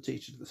attention from the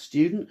teacher to the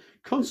student,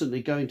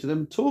 constantly going to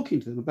them, talking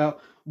to them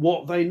about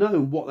what they know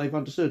and what they've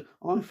understood.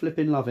 I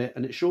flipping love it,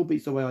 and it sure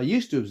beats the way I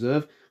used to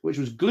observe, which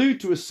was glued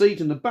to a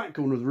seat in the back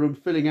corner of the room,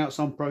 filling out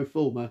some pro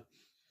forma.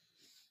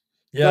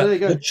 So yeah. there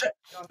you Well, go.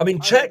 I mean,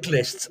 I think that's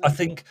checklists.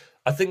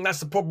 I think that's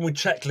the problem with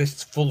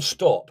checklists. Full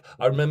stop.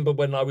 I remember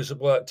when I was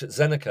worked at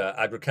Zeneca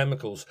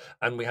Agrochemicals,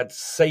 and we had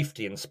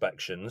safety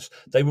inspections.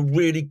 They were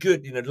really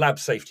good. Lab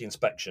safety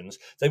inspections.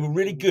 They were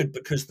really good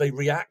because they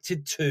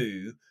responded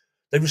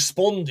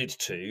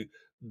to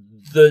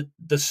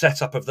the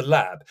setup of the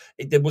lab.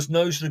 There was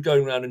no sort of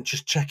going around and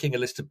just checking a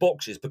list of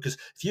boxes, because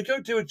if you go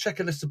do and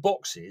check a list of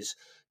boxes,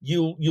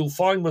 you'll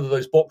find whether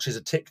those boxes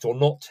are ticked or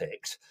not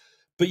ticked,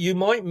 but you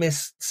might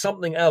miss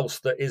something else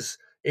that is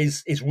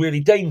really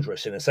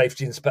dangerous in a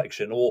safety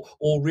inspection, or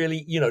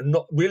really,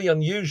 not really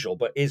unusual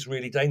but is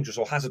really dangerous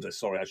or hazardous.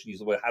 Sorry, I should use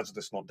the word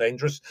hazardous, not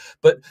dangerous.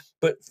 But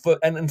for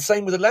and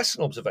same with a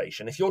lesson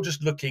observation. If you're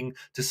just looking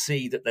to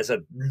see that there's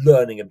a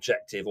learning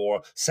objective or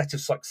a set of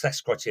success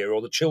criteria,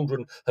 or the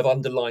children have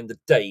underlined the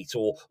date,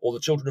 or the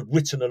children have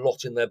written a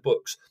lot in their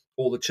books,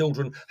 or the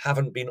children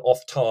haven't been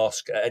off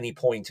task at any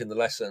point in the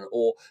lesson,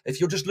 or if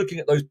you're just looking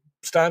at those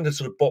standard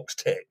sort of box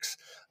ticks,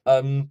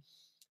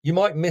 you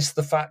might miss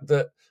the fact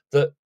that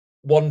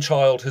one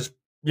child has,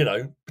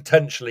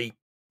 potentially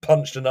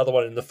punched another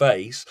one in the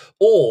face,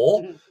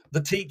 or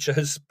the teacher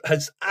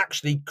has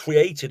actually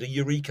created a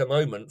eureka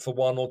moment for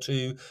one or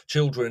two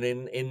children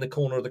in the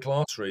corner of the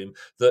classroom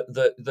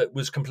that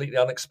was completely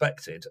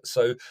unexpected.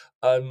 So,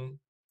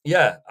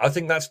 yeah, I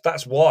think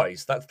that's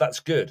wise. That's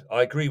good.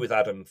 I agree with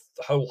Adam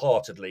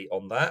wholeheartedly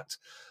on that.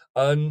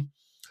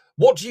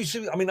 What do you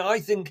see? I mean, I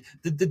think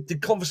the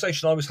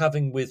conversation I was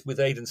having with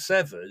Aidan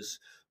Severs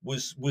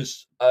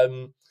was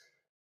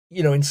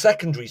in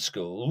secondary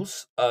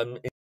schools, in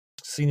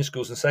senior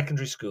schools and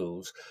secondary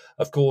schools,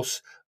 of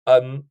course,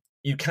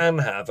 you can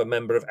have a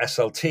member of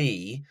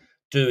SLT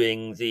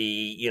doing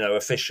the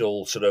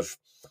official sort of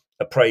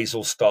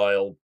appraisal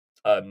style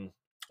um,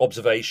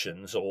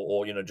 observations,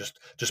 or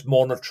just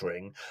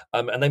monitoring,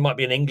 and they might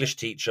be an English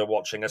teacher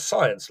watching a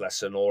science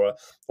lesson, or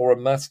a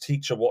maths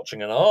teacher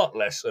watching an art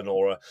lesson,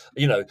 or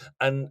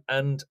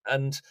and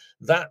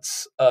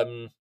that's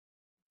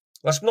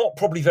not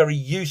probably very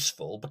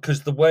useful,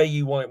 because the way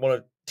you might want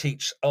to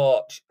teach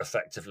art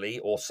effectively,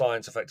 or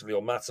science effectively,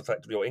 or maths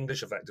effectively, or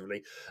English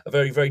effectively are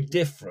very, very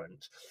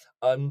different.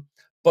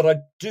 But I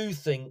do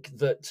think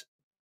that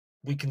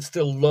we can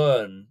still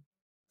learn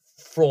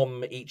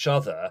from each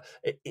other,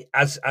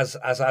 as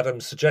Adam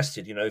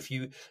suggested. If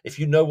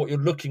you know what you're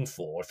looking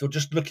for, if you're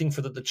just looking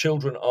for that the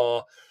children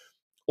are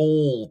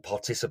all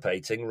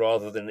participating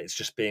rather than it's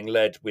just being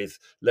led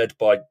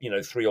by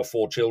 3 or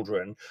 4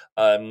 children,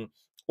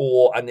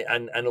 or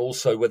and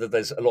also whether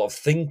there's a lot of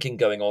thinking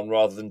going on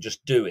rather than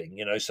just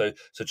doing, so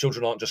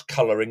children aren't just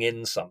colouring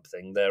in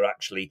something, they're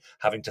actually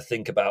having to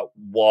think about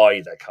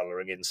why they're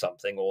colouring in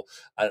something,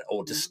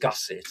 or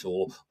discuss it,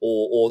 or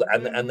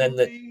and then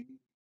the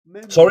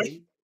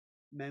sorry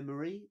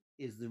memory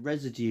is the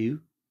residue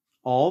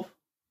of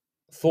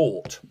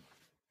thought.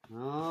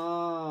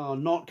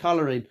 Not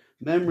colouring.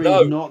 Memory is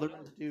No, not the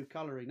residue of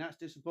colouring. That's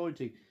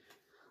disappointing.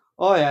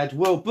 I had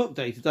World Book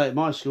Day today at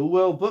my school.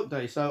 World Book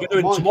Day. So we're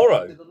doing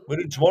tomorrow. We're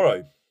doing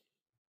tomorrow.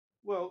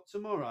 Well,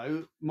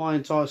 tomorrow my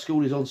entire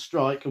school is on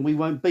strike and we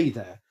won't be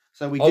there.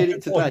 So we did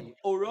it today. Point.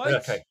 All right. Yeah,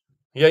 okay.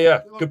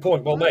 Yeah. Good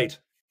point. Well made.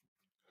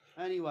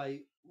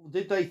 Anyway,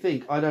 did they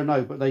think? I don't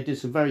know, but they did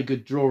some very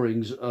good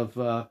drawings of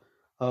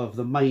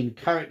the main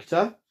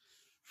character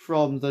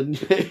from the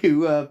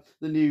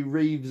new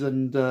Reeves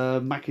and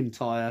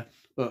McIntyre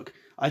book.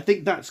 I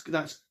think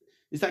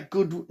is that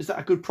good? Is that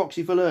a good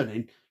proxy for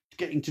learning?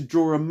 Getting to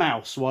draw a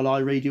mouse while I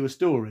read you a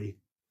story.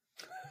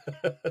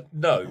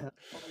 No.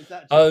 Is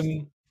that just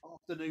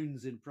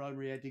afternoons in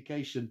primary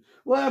education?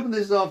 What happened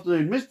this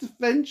afternoon? Mr.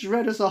 Finch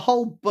read us a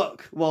whole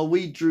book while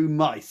we drew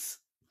mice.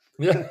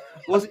 Yeah.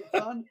 Was it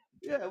fun?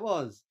 Yeah, it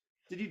was.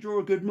 Did you draw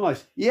a good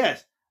mice?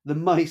 Yes, the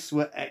mice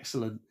were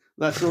excellent.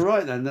 That's all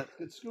right then. That's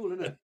good school,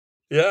 isn't it?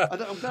 Yeah.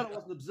 I'm glad I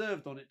wasn't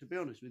observed on it, to be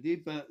honest with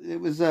you, but it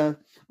was. I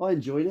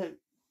enjoyed it.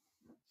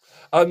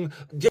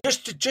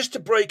 Just to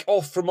break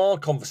off from our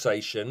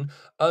conversation,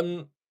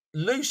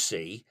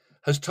 Lucy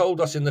has told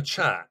us in the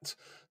chat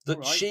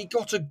that she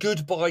got a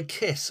goodbye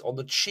kiss on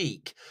the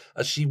cheek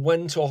as she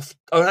went off.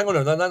 Oh, hang on,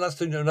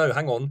 no,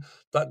 hang on.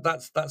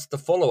 That's the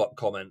follow-up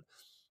comment.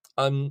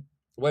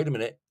 Wait a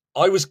minute.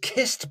 I was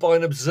kissed by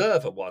an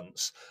observer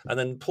once, and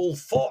then Paul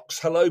Fox.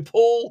 Hello,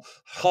 Paul.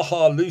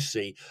 Haha,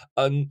 Lucy.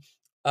 And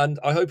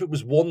I hope it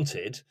was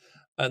wanted.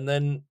 And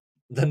then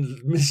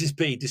Mrs.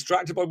 P,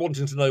 distracted by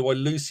wanting to know why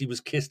Lucy was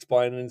kissed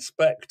by an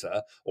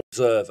inspector or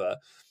observer.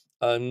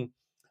 And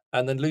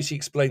then Lucy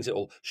explains it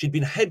all. She'd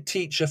been head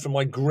teacher for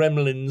my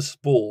gremlin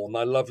spawn.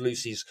 I love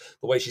the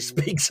way she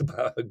speaks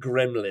about her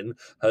gremlin,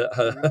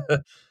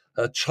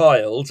 her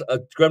child, a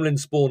gremlin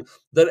spawn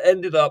that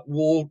ended up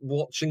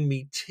watching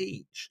me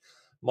teach.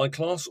 My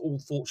class all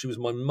thought she was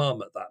my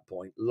mum at that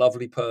point.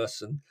 Lovely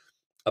person,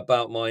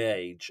 about my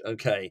age.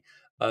 Okay.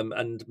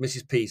 And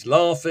Mrs. P's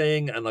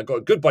laughing, and I got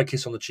a goodbye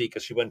kiss on the cheek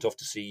as she went off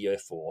to see year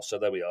 4. So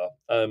there we are.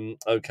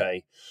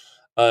 Okay.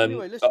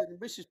 Anyway, listen,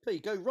 Mrs. P,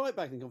 go right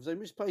back in the conversation.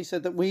 Mrs. P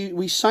said that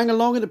we sang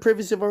along in the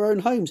privacy of our own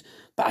homes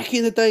back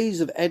in the days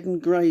of Ed and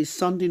Gray's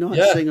Sunday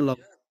night sing along.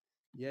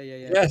 Yeah.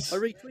 Yes. I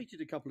retweeted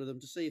a couple of them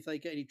to see if they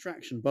get any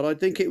traction, but I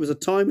think it was a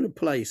time and a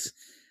place.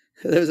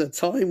 There was a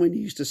time when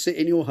you used to sit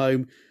in your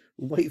home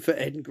and wait for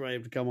Ed and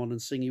Graham to come on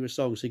and sing you a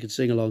song so you could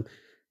sing along.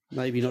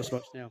 Maybe not so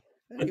much now.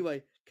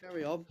 Anyway,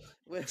 carry on.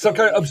 So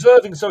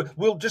observing. So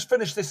we'll just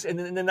finish this in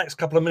the next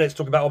couple of minutes,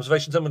 talking about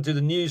observations. Then we'll do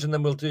the news, and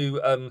then we'll do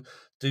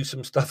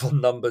some stuff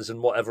on numbers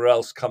and whatever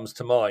else comes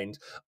to mind.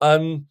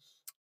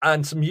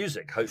 And some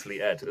music,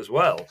 hopefully, Ed, as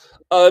well.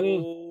 I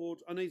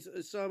need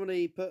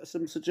somebody put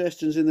some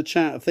suggestions in the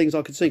chat of things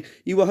I could sing.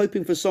 You were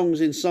hoping for songs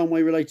in some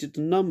way related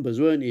to numbers,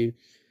 weren't you?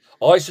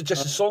 I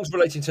suggested songs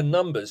relating to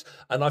numbers,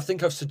 and I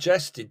think I've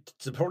suggested,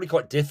 it's probably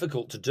quite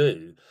difficult to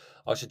do.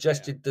 I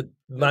suggested the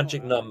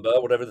magic number,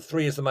 whatever, the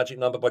 3 is the magic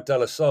number by De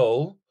La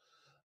Soul.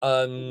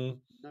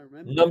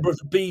 Number of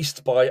the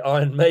Beast by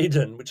Iron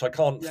Maiden, which I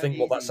can't think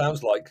what that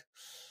sounds like.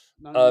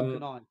 No, nor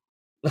can I.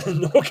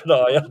 Nor can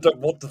I. I don't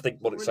want to think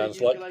what it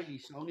sounds like. Ukulele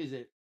song, is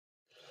it?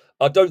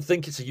 I don't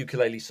think it's a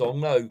ukulele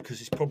song, no,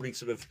 because it's probably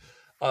sort of,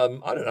 I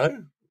don't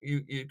know.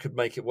 You could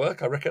make it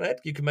work, I reckon, Ed.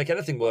 You can make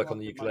anything work on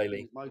the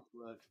ukulele. Most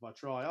work if I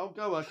try. I'll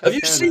go. Okay, Have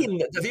you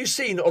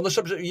seen on the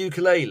subject of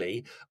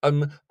ukulele?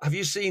 Have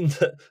you seen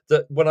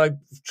that when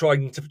I'm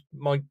trying to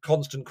my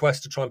constant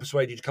quest to try and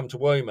persuade you to come to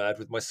WOMAD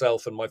with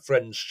myself and my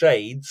friends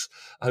Shades,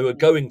 who are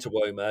going to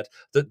WOMAD,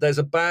 that there's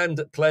a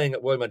band playing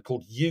at WOMAD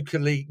called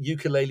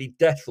Ukulele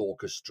Death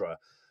Orchestra,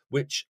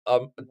 which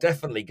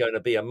definitely going to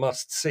be a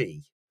must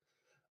see.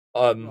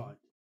 Right.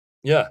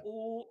 Yeah.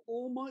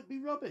 Or might be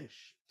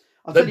rubbish.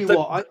 I'll tell you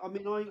what.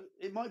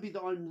 It might be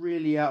that I'm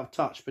really out of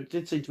touch, but it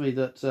did seem to me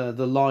that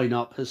the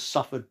lineup has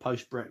suffered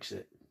post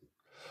Brexit.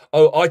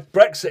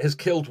 Brexit has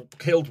killed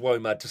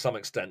WOMAD to some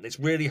extent. It's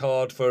really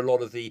hard for a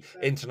lot of the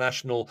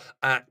international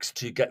acts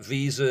to get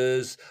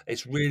visas.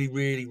 It's really,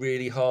 really,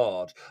 really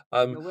hard.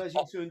 Where's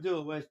U2 and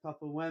Dua? Where's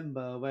Papa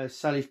Wemba? Where's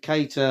Salif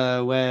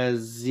Keita?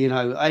 Where's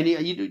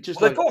any? You just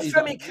they've got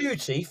Femi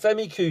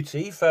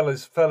Kuti,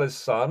 fella's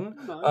son.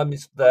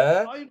 It's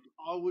there.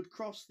 I would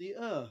cross the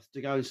earth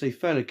to go and see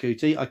Fela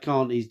Kuti. I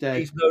can't. He's dead.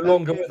 He's no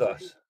longer with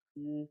us.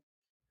 Do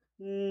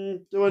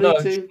I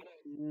need to?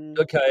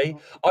 Okay,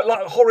 I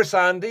like Horace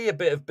Andy, a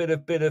bit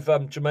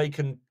of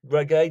Jamaican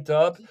reggae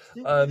dub.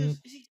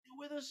 Is he still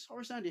with us?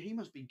 Horace Andy, he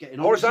must be getting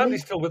on, Horace isn't he?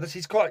 Andy's still with us.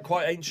 He's quite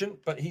ancient,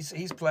 but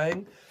he's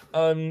playing.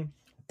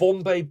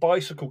 Bombay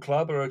Bicycle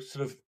Club are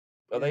sort of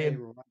they in?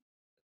 You're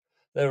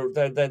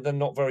right. They're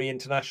not very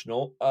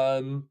international.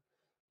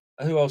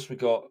 Who else we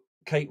got?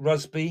 Kate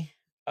Rusby.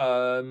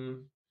 That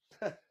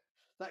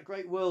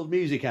great world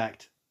music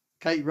act,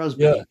 Kate Yeah,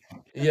 Rusby.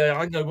 yeah,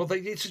 I know. Well,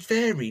 it's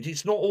varied.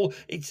 It's not all.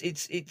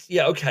 It's.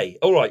 Yeah, okay,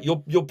 all right.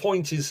 Your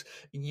point is,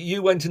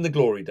 you went in the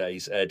glory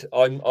days, Ed.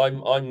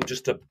 I'm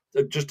just a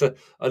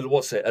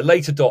what's it? A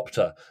late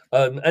adopter.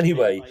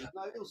 Anyway, Anyway,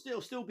 no,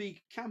 it'll still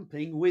be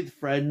camping with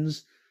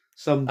friends,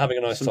 some having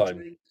a nice some time.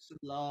 drinks, some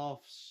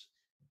laughs,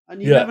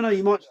 and you Yeah, never know,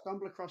 you might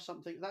stumble across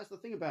something. That's the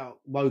thing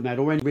about WOMAD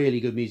or any really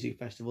good music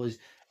festival is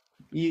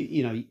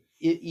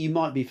you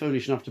might be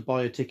foolish enough to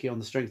buy a ticket on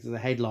the strength of the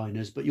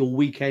headliners, but your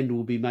weekend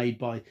will be made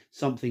by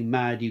something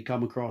mad you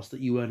come across that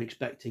you weren't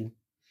expecting.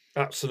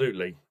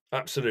 absolutely.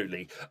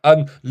 Absolutely.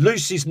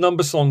 Lucy's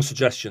number song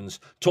suggestions.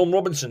 Tom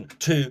Robinson,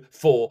 2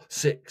 4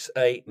 6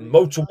 8,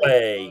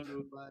 Motorway.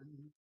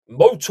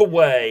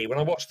 Motorway. When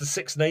I watch the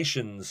Six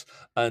Nations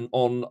and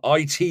on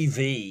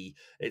ITV,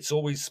 it's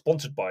always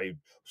sponsored by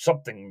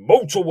something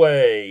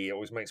Motorway. It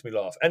always makes me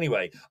laugh.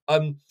 Anyway,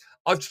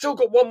 I've still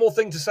got one more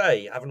thing to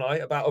say, haven't I,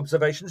 about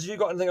observations? Have you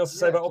got anything else to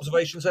say about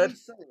observations, Ed?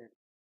 Please say it.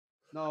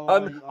 No, I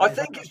I have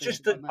think it's nothing.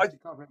 just I that managed to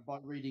cover it by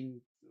reading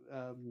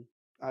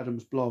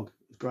Adam's blog.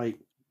 It's great.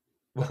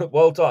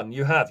 well done.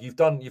 You've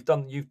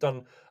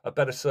done a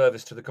better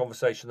service to the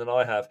conversation than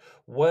I have.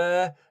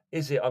 Where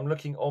is it? I'm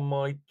looking on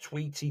my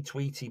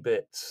tweety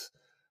bits.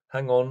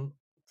 Hang on,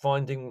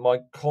 finding my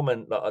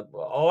comment that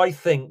I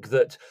think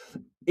that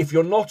if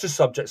you're not a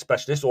subject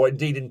specialist, or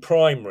indeed in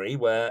primary,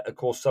 where of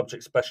course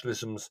subject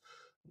specialism's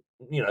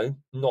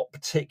not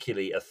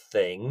particularly a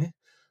thing.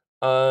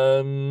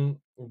 Where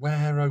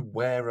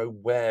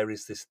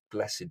is this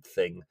blessed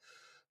thing?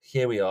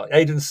 Here we are.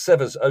 Aidan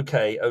Severs.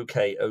 Okay.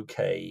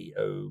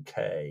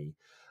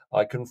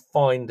 I can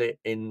find it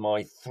in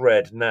my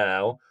thread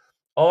now.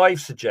 I've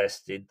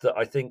suggested that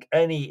I think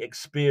any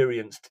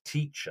experienced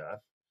teacher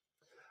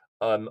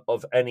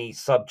of any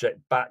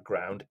subject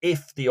background,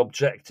 if the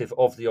objective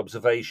of the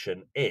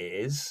observation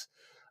is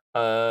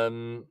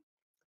the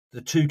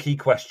two key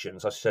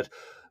questions, I said,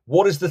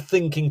 what is the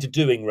thinking to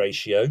doing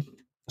ratio?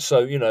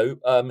 So,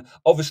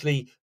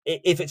 obviously,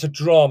 if it's a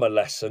drama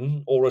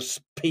lesson or a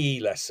PE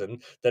lesson,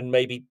 then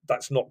maybe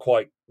that's not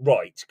quite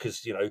right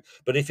because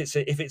But if it's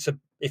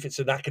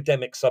an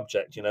academic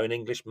subject, in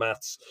English,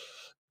 maths,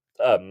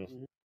 um,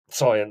 Mhm.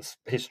 science,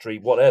 history,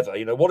 whatever,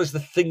 what is the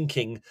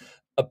thinking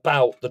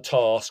about the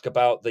task,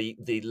 about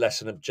the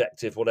lesson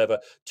objective, whatever,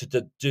 to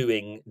the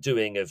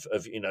doing of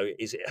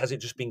has it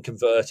just been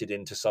converted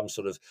into some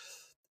sort of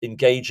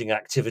engaging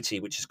activity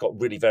which has got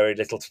really very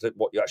little to do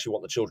what you actually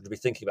want the children to be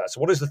thinking about? So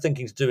what is the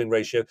thinking to doing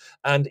ratio,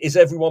 and is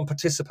everyone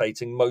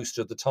participating most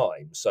of the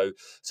time? So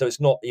it's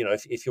not,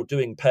 if you're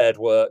doing paired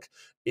work,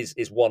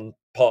 is one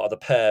part of the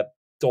pair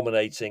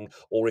dominating,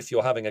 or if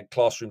you're having a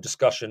classroom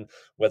discussion,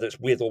 whether it's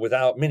with or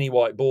without mini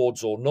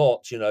whiteboards or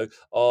not,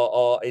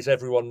 is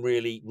everyone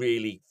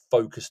really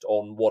focused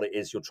on what it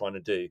is you're trying to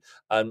do?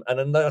 And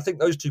I think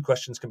those two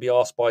questions can be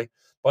asked by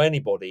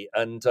anybody,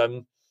 and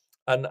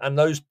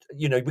those,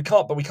 we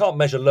can't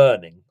measure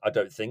learning, I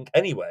don't think,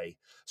 anyway.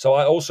 So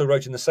I also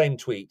wrote in the same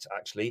tweet,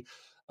 actually,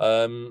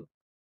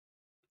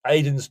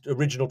 Aidan's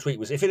original tweet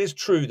was, if it is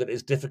true that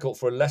it's difficult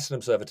for a lesson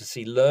observer to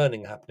see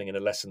learning happening in a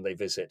lesson they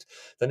visit,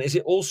 then is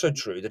it also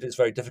true that it's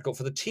very difficult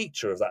for the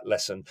teacher of that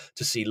lesson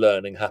to see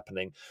learning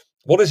happening?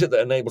 What is it that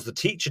enables the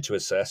teacher to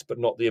assess but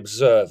not the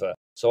observer?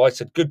 So I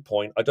said, good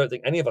point. I don't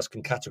think any of us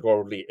can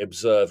categorically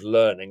observe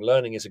learning.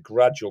 Learning is a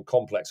gradual,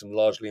 complex, and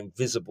largely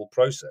invisible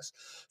process.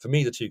 For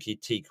me, the two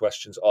key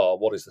questions are,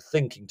 what is the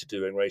thinking to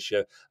doing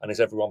ratio, and is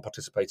everyone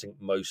participating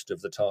most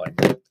of the time?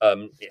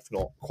 If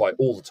not quite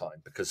all the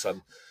time, because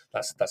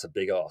that's a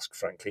big ask,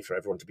 frankly, for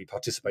everyone to be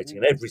participating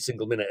in every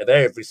single minute of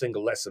every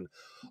single lesson,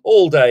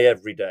 all day,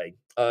 every day.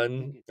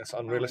 That's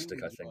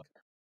unrealistic, I think.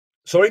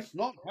 Sorry? It's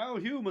not how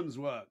humans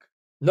work.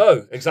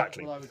 No,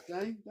 exactly. That's what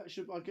I would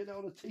say. I'll get that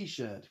on a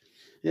T-shirt.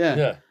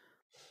 Yeah.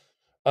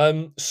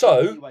 Yeah.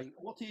 So anyway,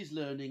 what is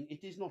learning?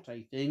 It is not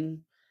a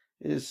thing.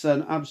 It's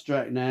an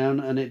abstract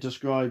noun, and it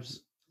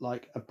describes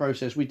like a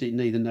process we didn't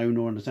neither know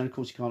nor understand. Of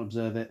course, you can't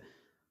observe it.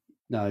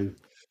 No.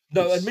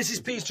 No, and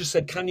Mrs. P's just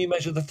said, "Can you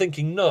measure the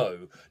thinking?"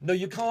 No,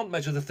 you can't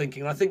measure the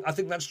thinking. And I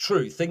think that's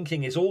true.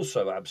 Thinking is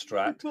also You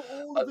abstract. could put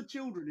all of the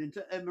children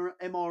into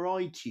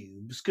MRI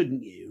tubes,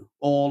 couldn't you?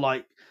 Or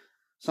like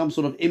some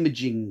sort of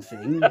imaging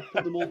thing.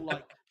 Put them all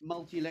like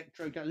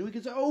multi-electrode. And we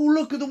could say, "Oh,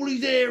 look at all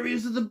these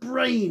areas of the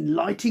brain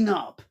lighting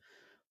up."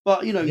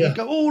 But Yeah. you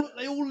go, "Oh, look,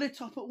 they all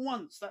lit up at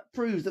once." That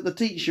proves that the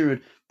teacher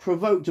had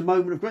provoked a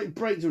moment of great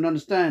breakthrough and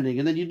understanding.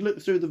 And then you'd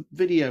look through the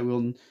video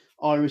on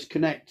Iris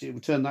Connect. It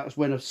would turn that was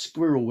when a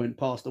squirrel went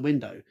past the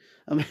window.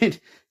 I mean,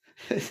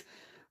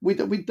 we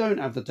don't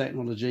have the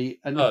technology,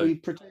 and if we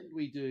pretend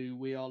we do,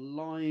 we are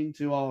lying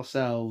to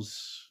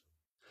ourselves.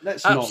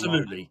 Let's not lie.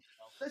 Absolutely.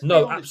 Let's be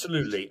No, honest.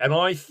 absolutely. And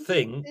I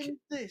think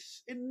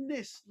In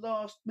this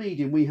last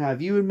medium we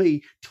have, you and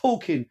me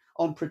talking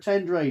on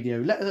pretend radio,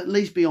 let's at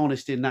least be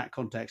honest in that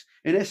context.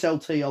 In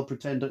SLT, I'll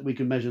pretend that we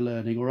can measure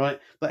learning, all right?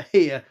 But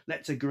here,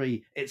 let's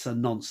agree it's a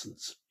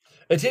nonsense.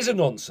 it is a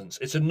nonsense.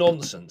 It's a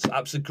nonsense.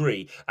 Absolutely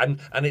agree. And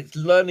it's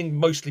learning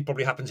mostly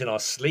probably happens in our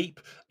sleep,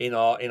 in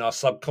our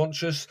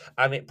subconscious,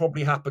 and it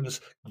probably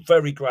happens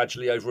very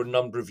gradually over a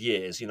number of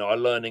years. Our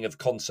learning of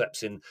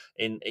concepts in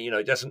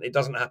it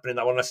doesn't happen in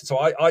that one lesson. So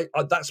I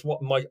that's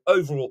what my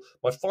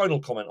final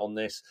comment on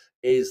this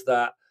is,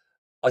 that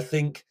I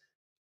think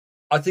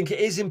it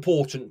is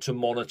important to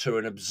monitor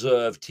and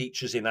observe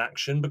teachers in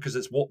action, because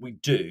it's what we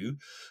do,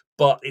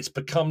 but it's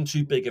become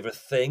too big of a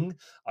thing.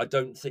 I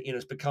don't think,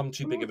 it's become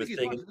too big I of a think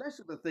it's thing. much less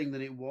of a thing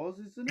than it was,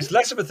 isn't It's it?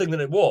 less of a thing than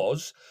it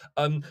was,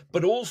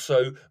 but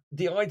also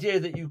the idea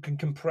that you can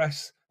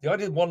compress. The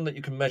idea, one, that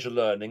you can measure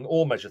learning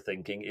or measure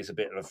thinking is a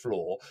bit of a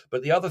flaw.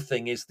 But the other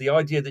thing is the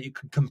idea that you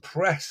can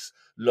compress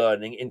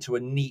learning into a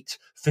neat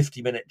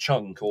 50-minute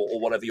chunk, or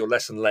whatever your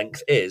lesson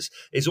length is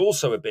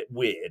also a bit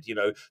weird.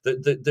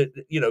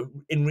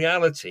 In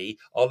reality,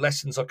 our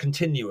lessons are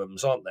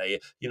continuums, aren't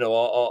they?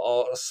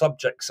 Our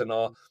subjects and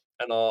our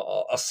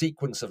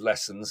sequence of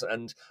lessons,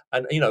 and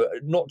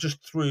not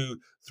just through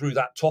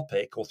that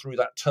topic or through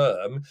that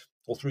term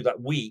or through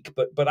that week,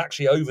 but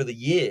actually over the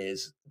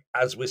years,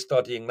 as we're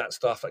studying that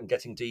stuff and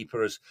getting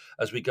deeper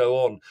as we go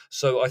on.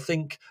 So I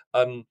think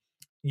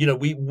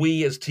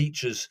we as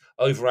teachers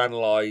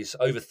overanalyze,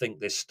 overthink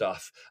this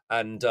stuff,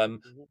 and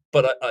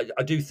but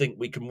I do think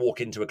we can walk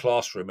into a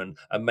classroom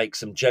and make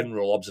some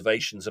general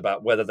observations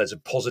about whether there's a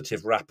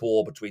positive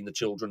rapport between the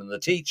children and the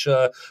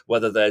teacher,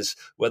 whether there's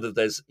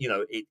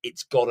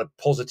it's got a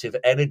positive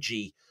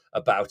energy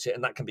about it,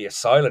 and that can be a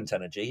silent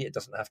energy. It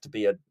doesn't have to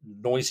be a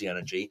noisy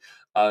energy.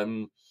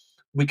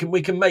 We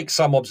can make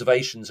some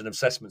observations and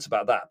assessments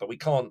about that, but we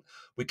can't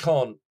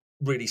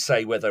really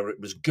say whether it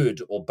was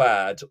good or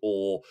bad,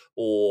 or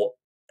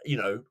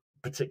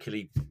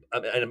particularly.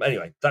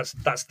 Anyway,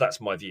 that's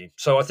my view.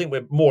 So I think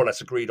we're more or less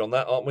agreed on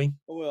that, aren't we?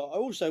 Well,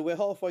 also, we're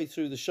halfway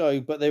through the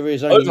show, but there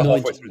is only Over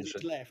halfway 90 through the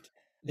minutes show. left.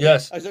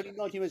 Yes. There's only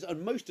 90 minutes,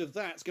 and most of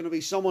that's going to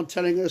be someone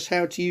telling us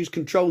how to use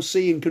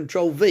Control-C and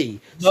Control-V.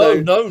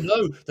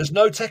 No. There's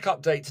no tech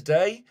update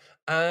today,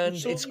 and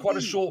it's quite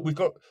a Sorry. short. We've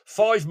got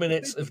 5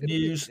 minutes of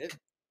news.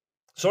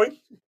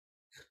 Sorry?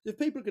 If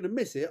people are going to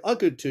miss it, I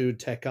could do a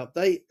tech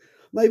update.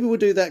 Maybe we'll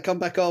do that, come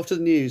back after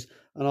the news,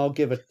 and I'll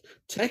give a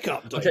tech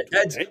update.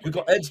 Okay, we've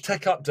got Ed's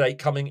tech update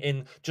coming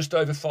in just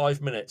over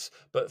 5 minutes.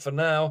 But for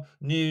now,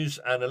 news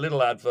and a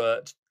little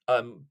advert.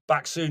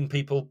 Back soon,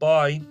 people.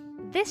 Bye.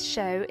 This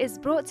show is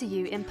brought to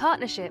you in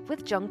partnership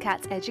with John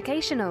Catt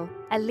Educational,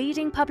 a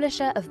leading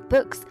publisher of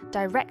books,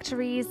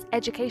 directories,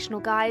 educational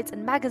guides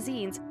and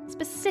magazines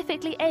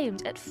specifically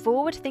aimed at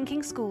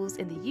forward-thinking schools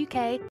in the UK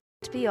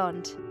and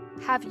beyond.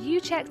 Have you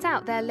checked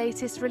out their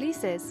latest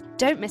releases?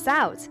 Don't miss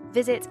out!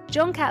 Visit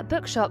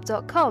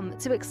johncattbookshop.com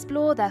to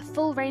explore their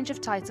full range of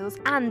titles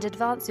and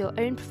advance your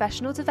own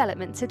professional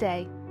development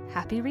today.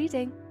 Happy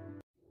reading!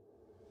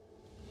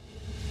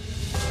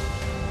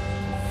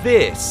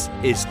 This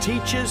is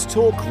Teachers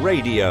Talk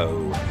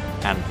Radio,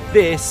 and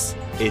this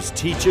is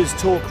Teachers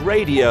Talk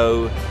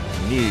Radio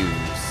News.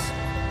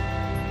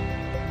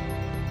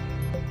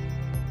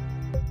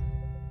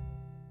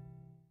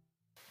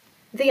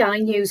 The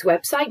iNews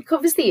website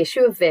covers the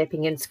issue of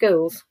vaping in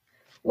schools.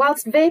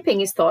 Whilst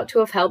vaping is thought to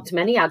have helped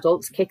many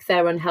adults kick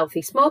their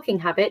unhealthy smoking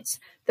habits,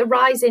 the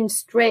rise in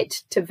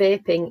straight-to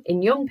vaping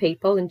in young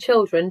people and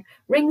children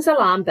rings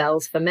alarm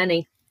bells for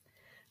many.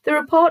 The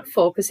report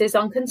focuses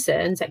on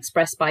concerns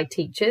expressed by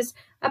teachers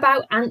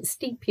about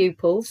angsty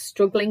pupils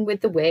struggling with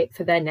the wait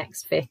for their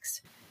next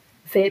fix.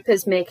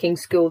 Vapers making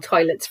school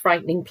toilets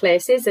frightening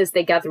places as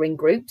they gather in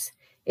groups,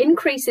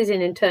 increases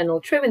in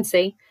internal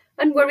truancy,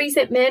 and worries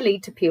it may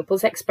lead to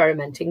pupils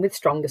experimenting with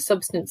stronger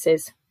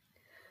substances.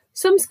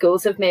 Some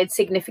schools have made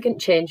significant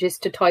changes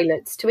to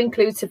toilets to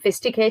include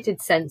sophisticated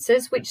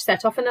sensors which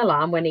set off an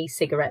alarm when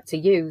e-cigarettes are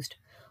used,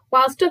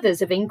 whilst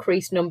others have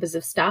increased numbers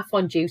of staff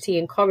on duty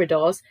in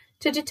corridors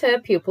to deter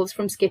pupils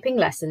from skipping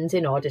lessons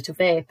in order to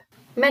vape.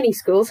 Many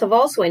schools have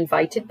also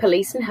invited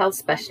police and health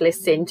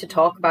specialists in to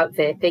talk about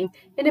vaping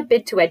in a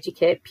bid to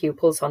educate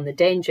pupils on the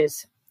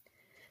dangers.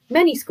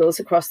 Many schools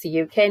across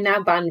the UK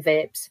now ban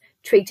vapes,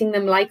 treating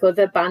them like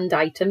other banned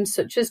items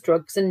such as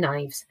drugs and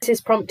knives. This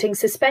is prompting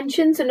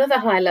suspensions and other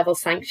high-level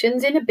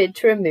sanctions in a bid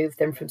to remove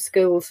them from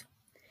schools.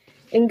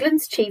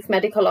 England's Chief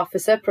Medical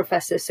Officer,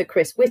 Professor Sir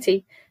Chris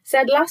Whitty,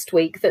 said last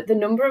week that the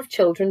number of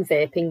children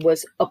vaping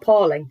was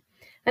appalling,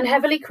 and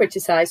heavily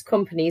criticised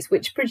companies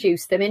which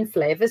produce them in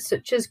flavours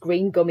such as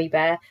green gummy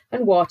bear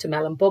and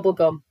watermelon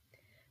bubblegum.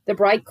 The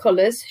bright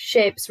colours,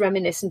 shapes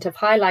reminiscent of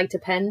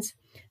highlighter pens,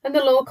 and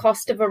the low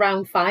cost of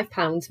around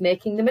 £5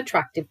 making them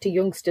attractive to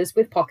youngsters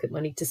with pocket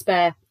money to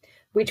spare,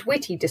 which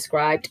Whitty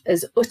described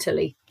as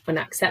utterly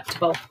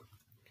unacceptable.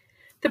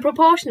 The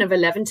proportion of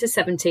 11 to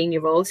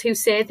 17-year-olds who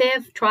say they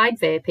have tried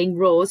vaping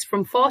rose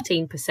from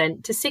 14%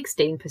 to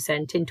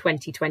 16% in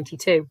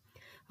 2022,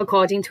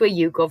 according to a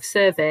YouGov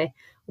survey,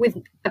 with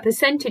a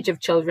percentage of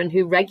children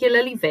who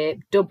regularly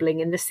vape doubling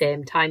in the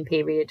same time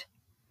period.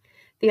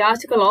 The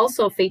article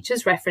also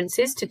features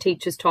references to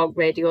Teachers Talk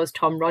Radio's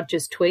Tom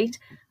Rogers tweet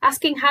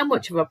asking how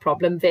much of a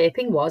problem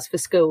vaping was for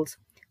schools,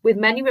 with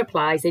many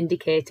replies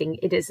indicating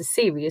it is a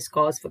serious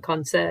cause for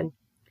concern.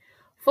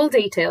 Full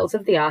details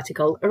of the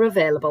article are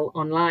available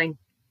online.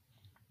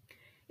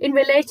 In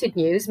related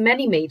news,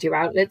 many media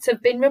outlets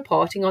have been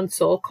reporting on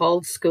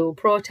so-called school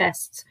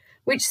protests,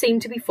 which seem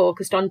to be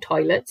focused on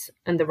toilets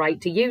and the right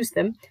to use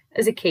them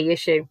as a key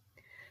issue.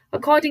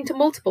 According to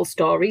multiple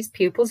stories,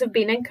 pupils have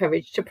been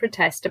encouraged to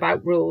protest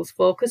about rules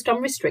focused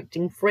on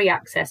restricting free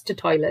access to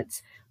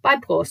toilets by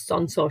posts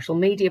on social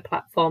media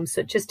platforms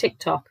such as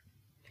TikTok.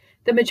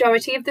 The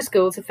majority of the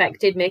schools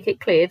affected make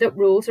it clear that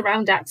rules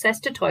around access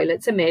to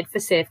toilets are made for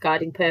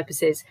safeguarding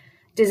purposes,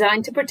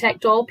 designed to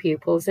protect all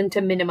pupils and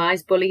to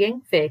minimise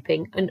bullying,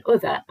 vaping and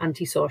other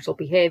antisocial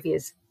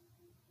behaviours.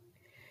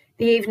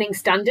 The Evening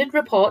Standard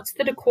reports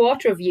that a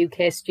quarter of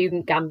UK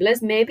student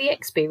gamblers may be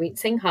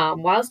experiencing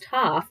harm, whilst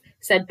half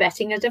said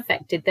betting had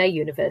affected their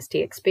university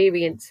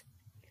experience.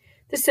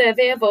 The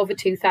survey of over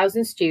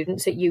 2,000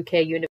 students at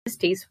UK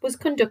universities was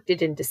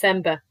conducted in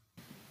December.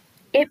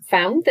 It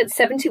found that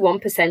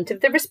 71%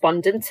 of the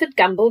respondents had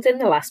gambled in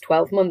the last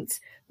 12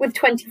 months, with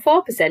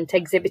 24%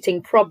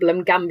 exhibiting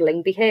problem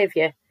gambling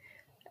behaviour.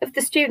 Of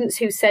the students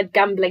who said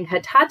gambling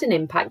had had an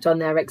impact on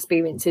their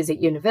experiences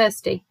at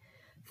university,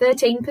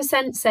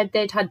 13% said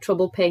they'd had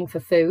trouble paying for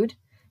food,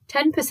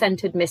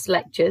 10% had missed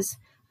lectures,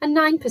 and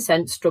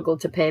 9%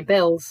 struggled to pay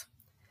bills.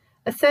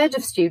 A third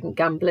of student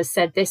gamblers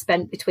said they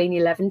spent between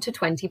 £11 to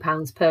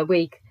 £20 per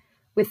week,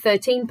 with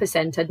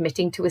 13%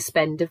 admitting to a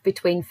spend of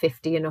between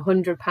 £50 and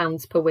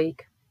 £100 per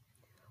week.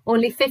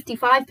 Only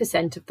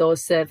 55% of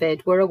those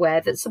surveyed were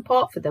aware that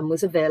support for them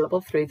was available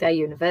through their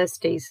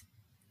universities.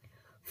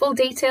 Full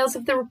details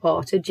of the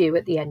report are due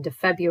at the end of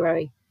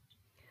February.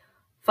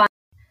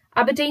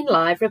 Aberdeen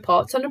Live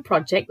reports on a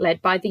project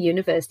led by the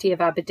University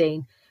of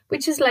Aberdeen,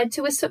 which has led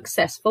to a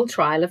successful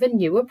trial of a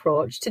new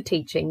approach to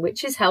teaching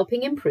which is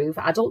helping improve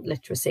adult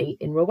literacy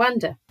in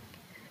Rwanda.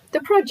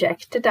 The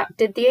project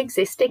adapted the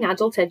existing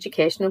adult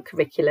educational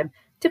curriculum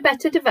to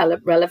better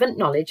develop relevant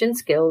knowledge and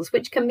skills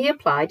which can be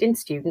applied in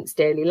students'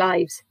 daily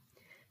lives.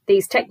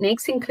 These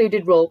techniques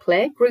included role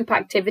play, group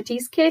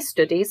activities, case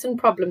studies and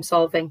problem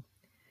solving.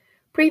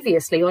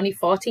 Previously, only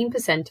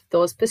 14% of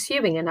those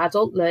pursuing an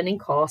adult learning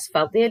course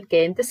felt they had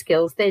gained the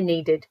skills they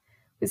needed,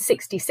 with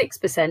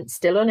 66%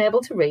 still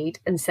unable to read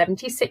and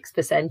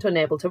 76%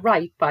 unable to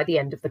write by the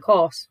end of the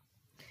course.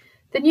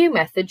 The new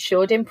method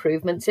showed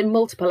improvements in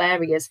multiple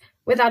areas,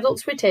 with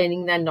adults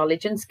retaining their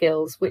knowledge and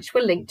skills which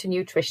were linked to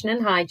nutrition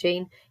and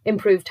hygiene,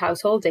 improved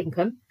household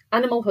income,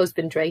 animal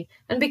husbandry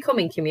and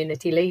becoming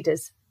community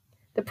leaders.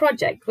 The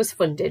project was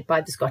funded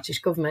by the Scottish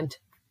Government.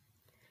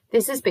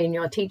 This has been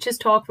your Teachers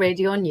Talk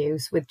Radio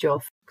News with Joe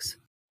Fox.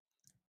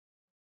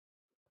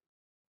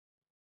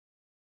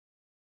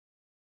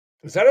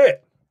 Is that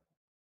it?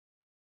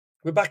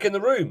 We're back in the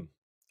room,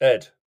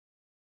 Ed.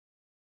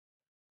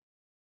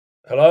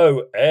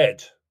 Hello,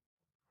 Ed.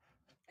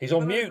 He's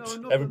on mute,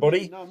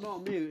 everybody. No, I'm not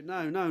on mute. No,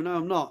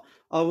 I'm not.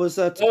 I was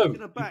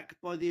taken aback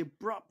by the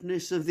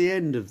abruptness of the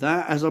end of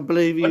that, as I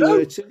believe you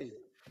were too.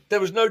 There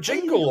was no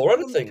jingle or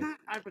anything. John Cat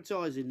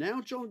advertising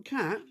now. John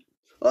Cat.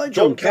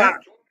 John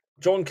Cat.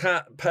 John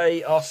Cat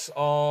pay us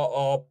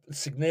our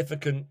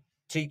significant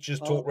Teachers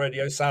Talk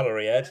Radio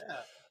salary, Ed.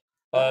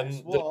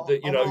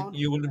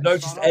 You will have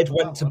noticed Ed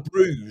went to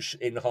Bruges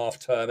in half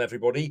term,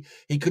 everybody.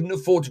 He couldn't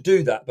afford to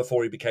do that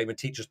before he became a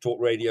Teachers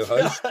Talk Radio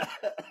host.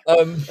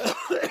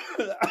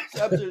 That's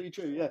absolutely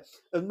true, yeah.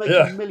 And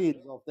making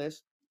millions of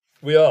this.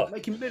 We are.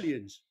 Making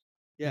millions.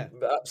 Yeah.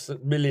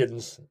 Absolute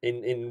millions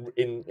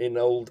in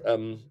old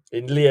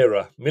in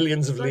lira.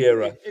 Millions of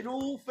lira. In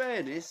all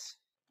fairness,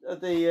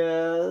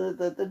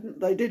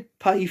 they did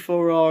pay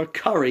for our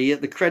curry at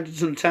the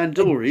Crediton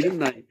Tandoori, didn't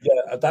they?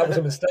 Yeah, that was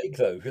a mistake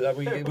though.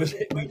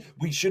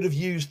 We should have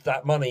used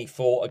that money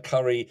for a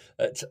curry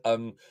at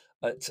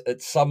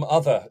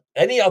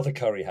any other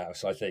curry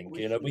house. I think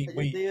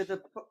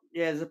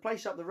there's a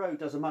place up the road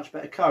does a much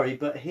better curry,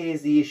 but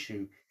here's the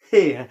issue.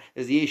 Here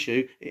is the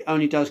issue. It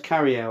only does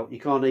carry out. You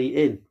can't eat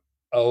in.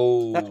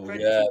 Oh,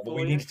 yeah. But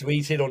we needed to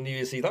eat it on New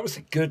Year's Eve. That was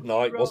a good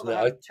night, wasn't it?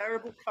 A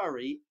terrible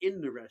curry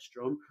in the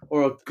restaurant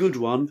or a good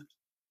one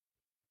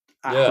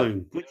at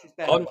home. Which is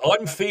better?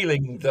 I'm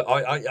feeling that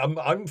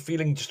I'm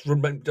feeling just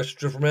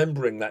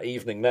remembering that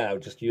evening now.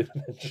 Just you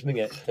mentioning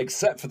it,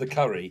 except for the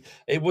curry,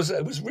 it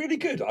was really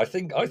good. I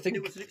think a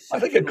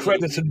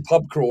Crediton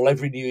pub crawl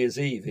every New Year's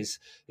Eve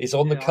is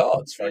on the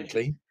cards.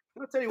 Frankly,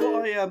 I'll tell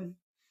you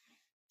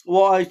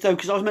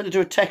because I was meant to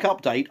do a tech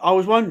update. I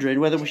was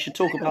wondering whether we should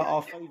talk about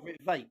our favourite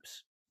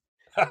vapes.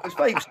 Because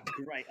vapes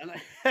are great,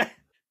 aren't they?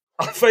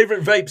 Our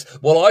favourite vapes.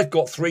 Well, I've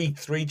got three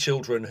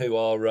children who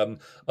are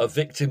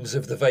victims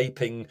of the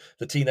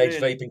teenage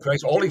vaping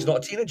craze. Ollie's not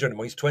a teenager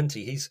anymore. He's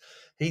 20. He's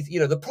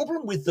the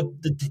problem with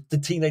the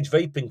teenage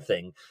vaping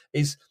thing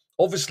is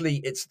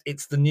obviously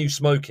it's the new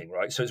smoking,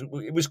 right? So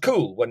it was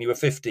cool when you were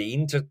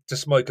 15 to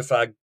smoke a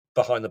fag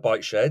behind the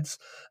bike sheds,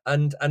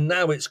 and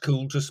now it's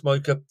cool to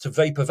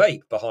vape a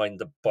vape behind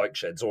the bike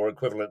sheds or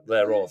equivalent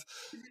thereof.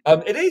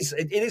 It is,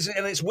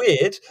 and it's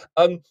weird.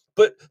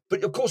 But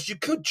of course you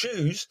could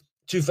choose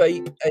to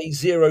vape a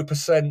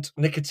 0%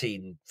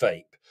 nicotine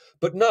vape,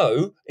 but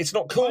no, it's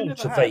not I cool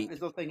never to have. vape.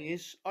 The thing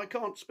is, I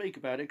can't speak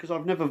about it because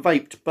I've never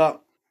vaped.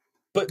 But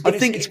But I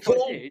think it's if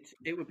cool. I did,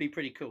 it would be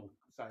pretty cool.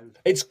 So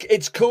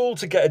It's cool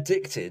to get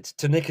addicted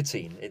to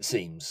nicotine. It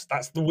seems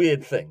that's the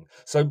weird thing.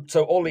 So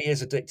Ollie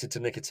is addicted to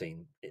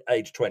nicotine,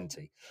 age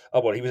 20.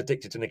 Oh well, he was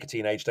addicted to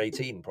nicotine aged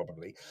 18,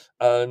 probably.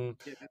 yeah.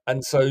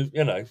 And so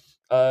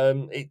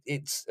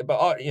it's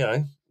but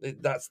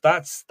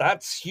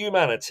that's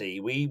humanity.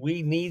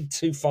 We need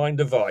to find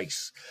a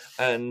vice,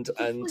 and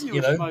Were you you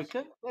a know.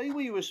 smoker? Were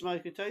you a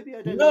smoker, Toby?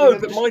 I don't No,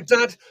 remember.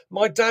 but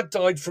my dad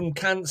died from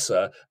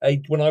cancer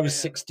when I was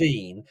Yeah.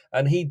 16,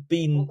 and Well, that'll he'd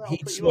put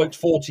you smoked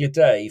off. 40 a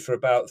day for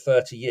about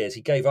 30 years.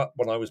 He gave up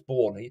when I was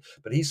born,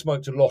 but he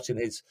smoked a lot in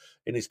his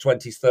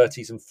 20s,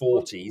 30s, and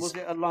 40s. Was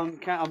it a lung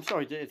cancer? I'm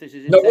sorry if this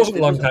is No, it wasn't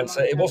insensitive. lung Was it a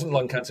cancer. It wasn't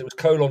lung cancer. It was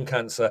colon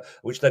cancer,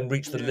 which then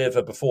reached the Yeah.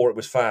 liver before it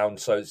was found.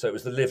 So it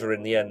was the liver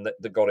in the end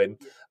that got him.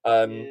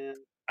 Um, Yeah.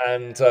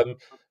 and Yeah.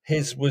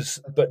 his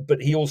was,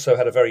 but he also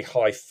had a very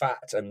high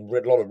fat and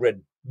a lot of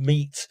red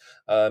meat,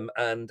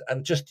 and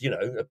just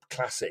a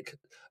classic.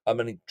 I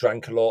mean, he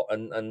drank a lot,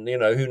 and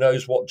who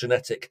knows what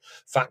genetic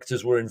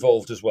factors were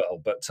involved as well.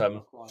 But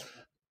Not quite.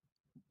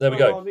 there we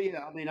go.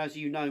 I mean, as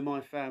you know, my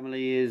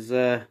family is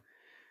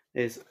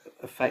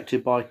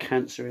affected by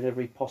cancer in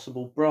every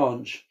possible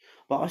branch.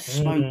 But I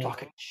smoked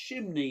like a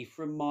chimney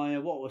from my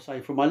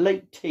from my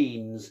late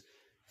teens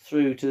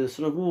through to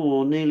sort of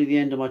nearly the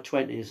end of my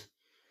 20s.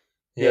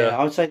 Yeah,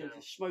 I would say that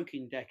the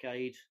smoking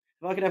decade.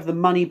 If I could have the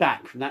money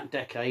back from that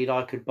decade,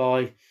 I could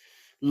buy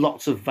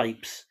lots of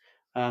vapes.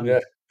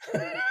 Yeah.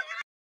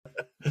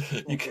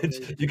 you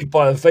could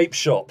buy a vape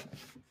shop.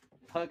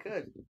 I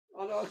could.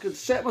 I could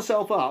set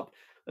myself up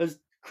as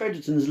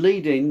Crediton's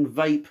leading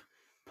vape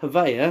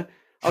purveyor.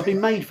 I'd be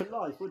made for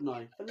life, wouldn't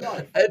I? For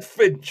life. Ed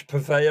Finch,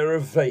 purveyor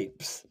of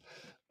vapes.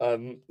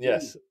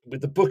 Yes,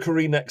 with the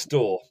bookery next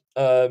door.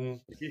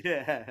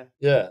 Yeah.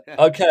 Yeah.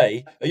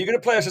 Okay. Are you going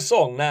to play us a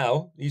song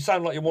now? You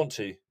sound like you want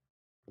to.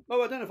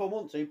 Oh, I don't know if I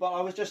want to,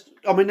 but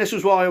this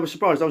was why I was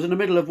surprised. I was in the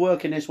middle of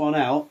working this one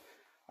out,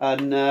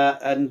 and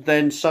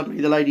then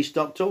suddenly the lady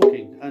stopped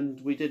talking, and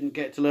we didn't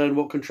get to learn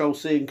what Control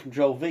C and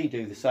Control V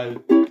do.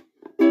 So,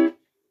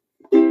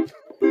 are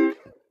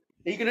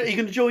you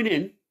gonna join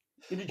in?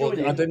 I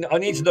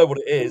need to know what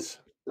it is.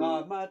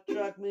 My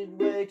truck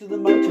midway to the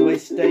motorway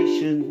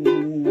station.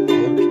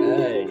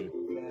 Okay.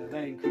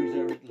 Lane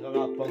cruiser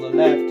up on the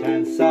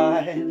left-hand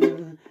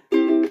side.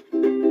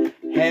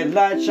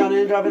 Headlights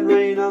shining, dropping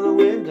rain on the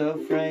window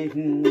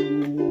frame.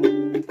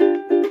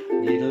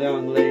 Little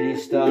young lady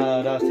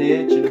start us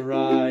hitching a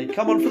ride.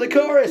 Come on for the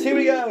chorus, here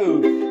we go.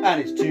 And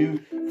it's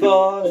 2,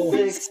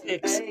 4,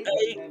 6,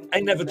 8.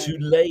 Ain't never too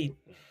late.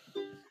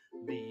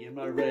 Me and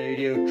my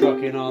radio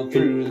trucking on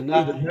through the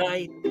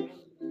night.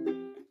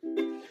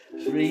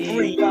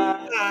 3,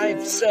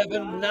 5,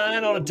 7,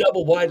 9 on a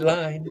double white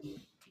line.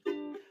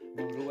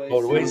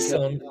 Motorway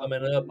sun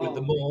coming up with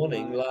the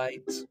morning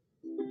light.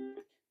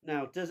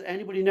 Now, does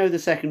anybody know the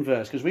second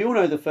verse? Because we all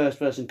know the first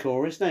verse and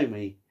chorus, don't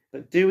we?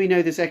 But do we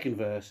know the second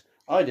verse?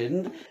 I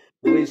didn't.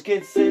 Whiz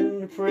kids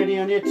sitting pretty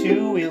on your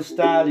two-wheel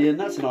stallion.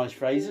 That's a nice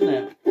phrase, isn't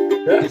it?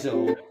 Yeah. This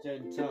old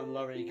 10-ton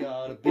lorry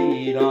got a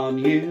beat on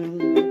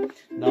you.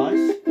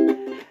 Nice.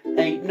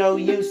 Ain't no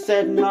use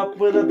setting up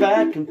with a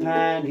bad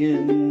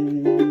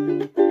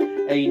companion.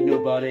 Ain't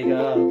nobody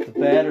got the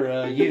better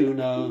of you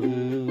know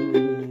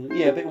who.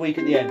 Yeah, a bit weak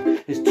at the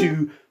end. It's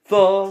 2,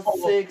 4,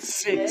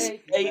 6,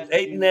 8.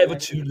 Ain't never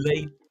too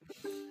late.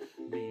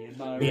 Me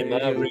and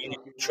my radio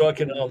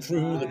trucking on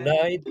through the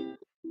night.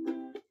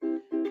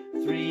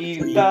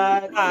 3,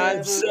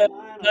 5, 7,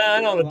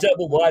 9 on a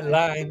double white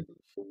line.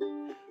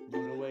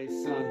 Motorway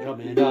sun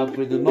coming up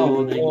with the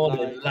morning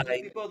light.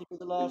 Can we bother with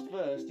the last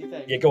verse, do you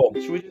think? Yeah, go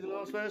on. Should we do the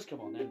last verse? Come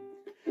on then.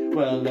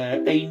 Well,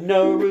 there ain't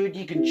no route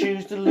you can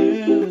choose to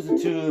lose the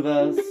two of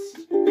us.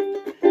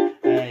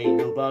 Ain't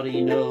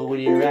nobody know when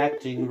you're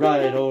acting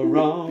right or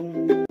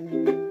wrong.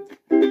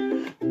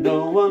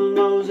 No one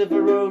knows if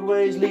a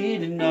roadway's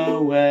leading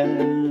nowhere.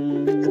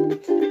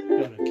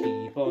 Gonna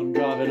keep on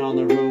driving on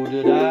the road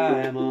that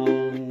I am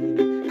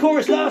on.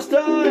 Chorus last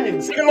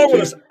time! Sing along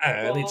with us.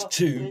 And it's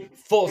 2,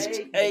 4, 6,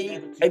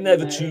 8. Ain't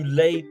never too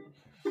late.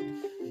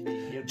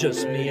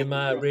 Just me and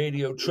my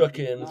radio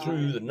trucking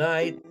through the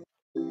night.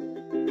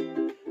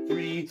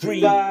 3,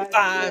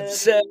 5,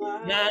 7,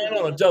 9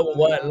 on a double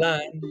white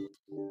line.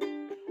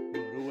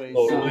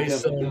 Motorway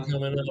sun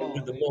coming up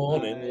with the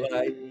morning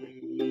light.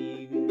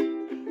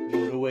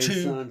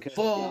 2,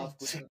 4,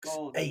 6,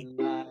 8.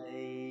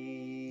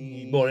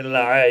 Morning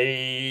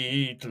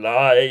light.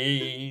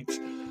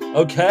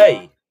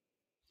 Okay.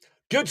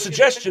 Good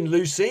suggestion,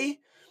 Lucy.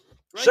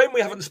 Shame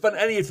we haven't spent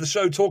any of the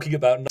show talking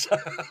about.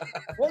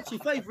 What's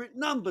your favourite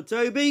number,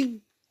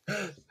 Toby?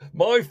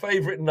 My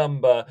favourite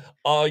number,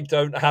 I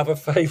don't have a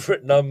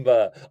favourite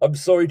number. I'm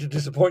sorry to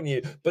disappoint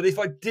you. But if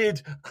I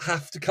did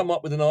have to come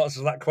up with an answer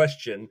to that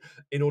question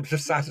in order to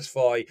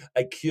satisfy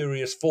a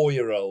curious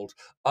 4-year-old,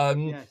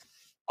 Yes.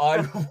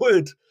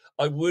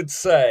 I would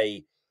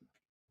say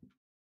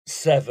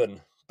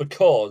 7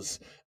 because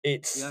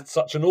it's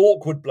such an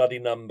awkward bloody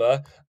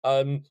number.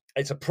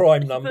 It's a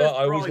prime number. The first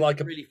I always prime like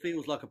that really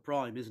feels like a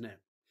prime, isn't it?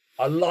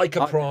 I like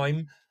a I do.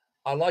 prime.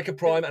 I like a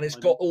prime, and it's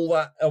got all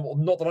that.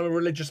 Not that I'm a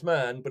religious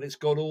man, but it's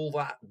got all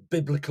that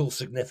biblical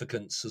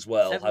significance as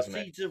well, 7 hasn't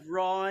it? seeds of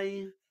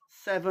rye,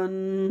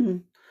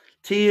 7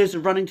 tears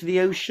of running to the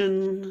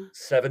ocean.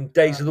 7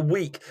 days of the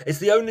week. It's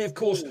the only, of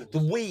course, the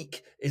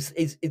week is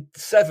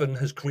 7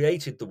 has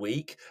created the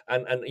week,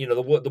 and you know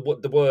the words,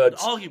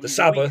 Arguably, the the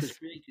Sabbath. week has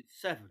created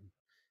 7.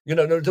 You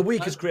know, no, the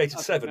week has created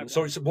okay, 7. no,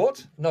 Sorry, so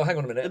what? No, hang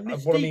on a minute. The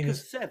What I mystique mean of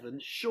is 7,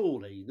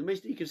 surely,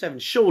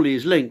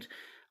 is linked.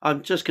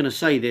 I'm just going to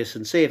say this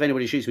and see if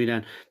anybody shoots me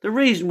down. The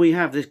reason we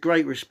have this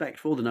great respect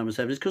for the number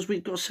 7 is because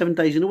we've got 7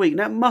 days in a week.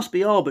 Now, that must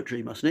be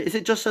arbitrary, mustn't it? Is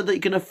it just so that you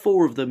can have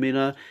 4 of them in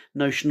a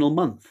notional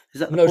month?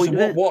 Is that the no. point So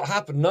of it? what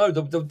happened? No,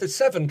 the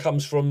 7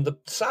 comes from the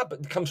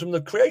Sabbath. Comes from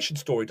the creation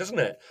story, doesn't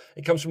it?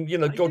 It comes from I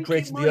God think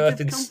created it the might earth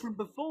have in. come from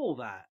before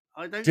that.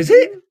 I don't. Does do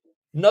it? you?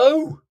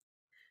 No.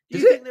 Do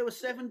Is you it? think there were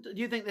 7? Do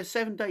you think there's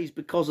 7 days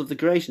because of the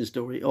creation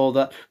story, or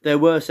that there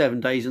were 7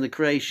 days and the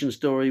creation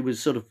story was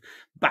sort of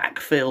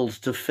backfilled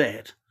to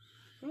fit?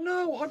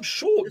 No, I'm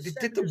sure. Does Did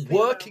 7 the just feel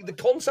working, the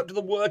concept of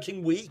the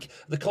working week,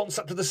 the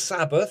concept of the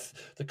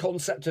Sabbath, the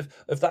concept of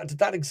that, did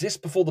that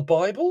exist before the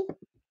Bible?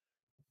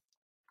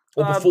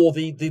 Or before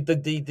the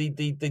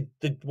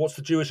what's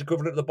the Jewish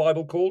equivalent of the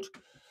Bible called?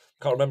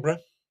 Can't remember.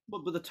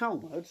 But the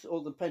Talmud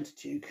or the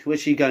Pentateuch,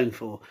 which are you going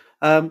for?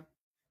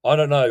 I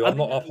don't know. I I'm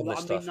mean, not up on this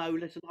stuff. no.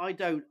 Listen, I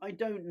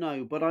don't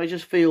know, but I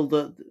just feel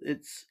that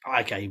it's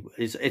okay.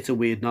 It's a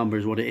weird number,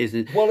 is what it is.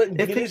 Well,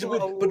 If it is a people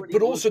weird, are already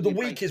but also the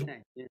working in week base is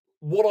 10, yeah.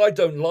 what I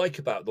don't like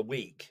about the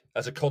week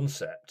as a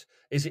concept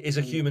is it is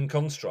a human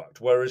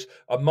construct, whereas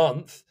a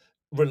month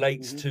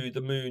relates to the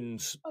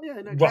moon's Oh yeah,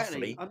 no,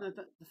 roughly, exactly. I know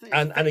the thing is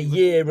and a figurative,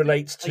 year isn't it?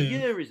 relates A to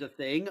year is a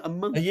thing. A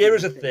month a year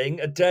is is a thing,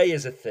 a day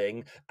is a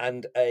thing,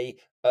 and a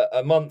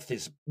month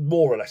is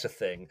more or less a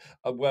thing.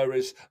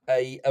 Whereas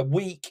a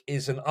week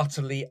is an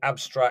utterly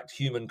abstract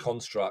human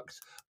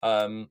construct.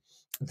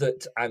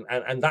 That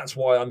and that's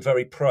why I'm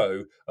very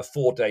pro a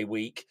 4-day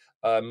week.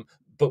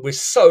 But we're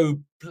so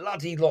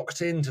bloody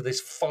locked into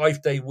this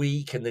 5-day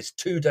week and this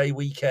 2-day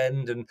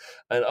weekend, and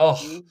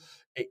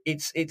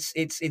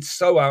it's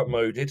so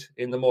outmoded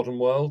in the modern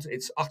world.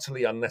 It's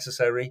utterly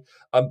unnecessary.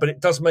 But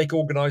it does make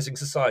organising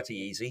society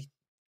easy.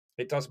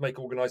 It does make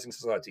organising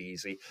society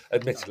easy.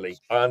 Admittedly,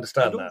 I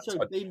understand And that. also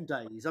bin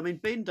days. I mean,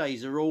 bin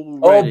days are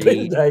bin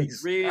already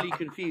days. really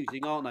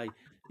confusing, aren't they?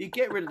 You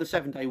get rid of the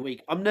 7-day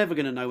week, I'm never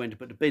going to know when to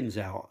put the bins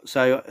out.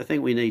 So I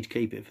think we need to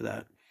keep it for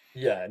that.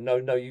 Yeah, no.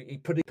 You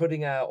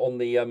putting out on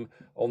the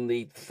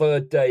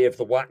 3rd day of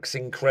the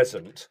waxing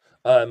crescent,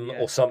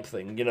 or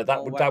something. You know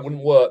that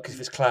wouldn't work if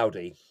it's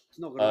cloudy. It's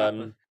not going to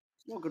happen.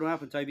 It's not going to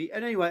happen, Toby.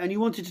 And anyway, and you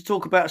wanted to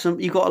talk about some.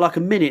 You got like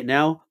a minute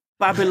now.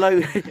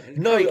 Babylon.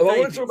 No, I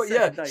want to talk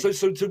about So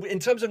in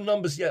terms of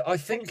numbers, I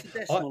think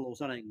decimal or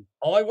something.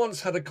 I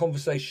once had a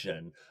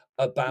conversation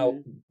about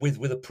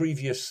with a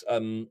previous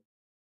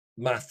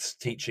maths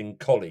teaching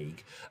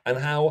colleague, and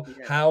how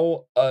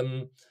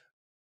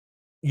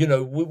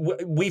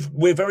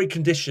we're very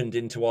conditioned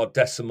into our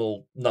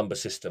decimal number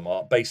system,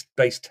 our base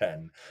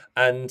 10,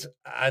 and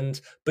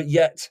but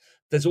yet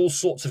there's all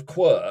sorts of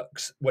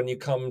quirks when you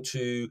come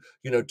to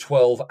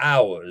 12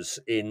 hours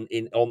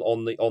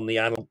on the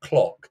analog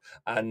clock,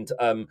 and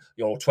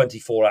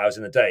 24 hours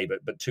in a day,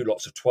 but 2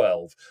 lots of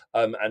 12,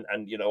 and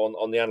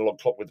on the analog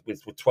clock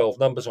with 12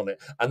 numbers on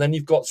it, and then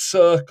you've got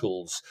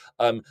circles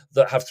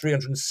that have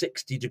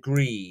 360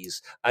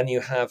 degrees, and you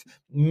have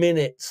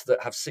minutes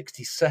that have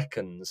 60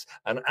 seconds,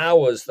 and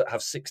hours that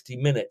have 60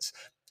 minutes,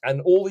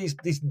 and all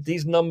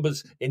these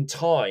numbers in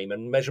time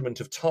and measurement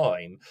of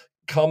time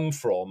come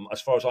from, as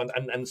far as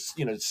and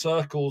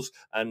circles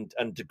and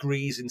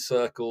degrees in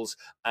circles,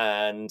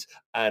 and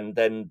then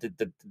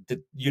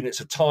the units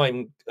of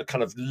time are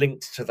kind of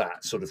linked to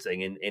that sort of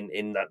thing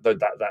in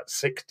that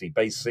 60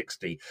 base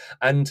 60,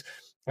 and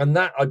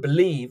that, I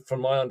believe,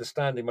 from my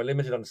understanding, my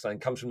limited understanding,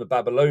 comes from the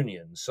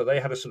Babylonians. So they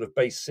had a sort of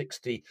base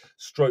 60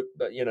 stroke,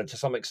 to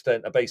some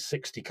extent, a base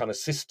 60 kind of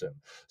system.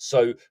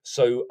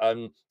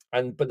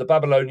 But the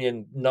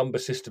Babylonian number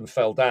system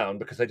fell down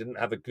because they didn't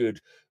have a good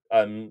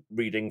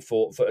reading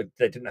for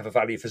they didn't have a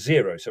value for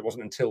 0. So it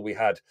wasn't until we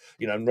had,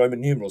 Roman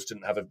numerals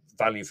didn't have a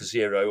value for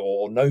 0,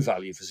 or no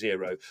value for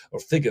 0, or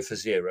figure for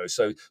 0.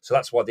 So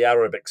that's why the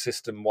Arabic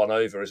system won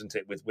over, isn't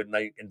it? When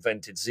they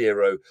invented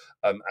 0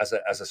 as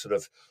a sort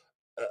of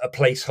a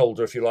placeholder,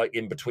 if you like,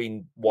 in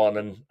between 1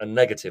 and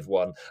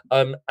 -1.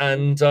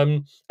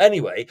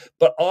 Anyway,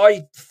 but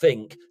I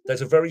think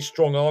there's a very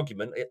strong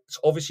argument. It's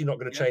obviously not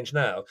going to change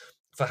now.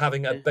 for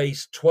having a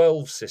base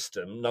 12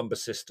 number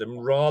system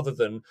rather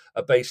than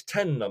a base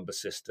 10 number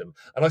system.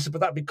 And I said,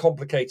 but that'd be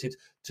complicated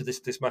to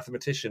this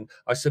mathematician.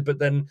 I said, but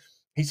then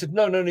he said,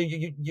 no,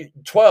 you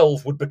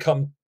 12 would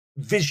become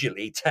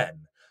visually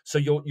 10. So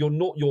your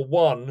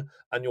 1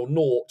 and your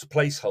 0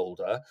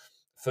 placeholder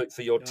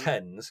for your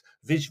tens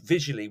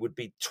visually would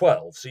be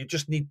 12. So you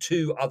just need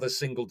 2 other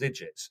single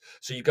digits.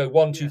 So you go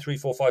 1, 2, 3,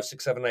 4, 5,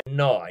 6, 7, 8,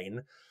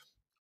 9.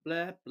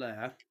 Blah,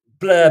 blah.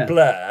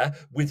 Blah,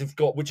 which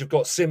have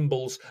got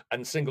symbols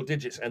and single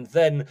digits, and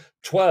then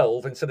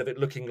 12, instead of it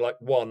looking like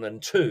 1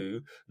 and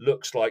 2,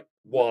 looks like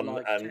 1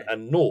 like and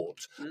 10. 0.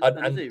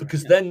 And zero,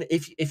 because then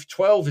if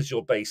 12 is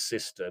your base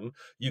system,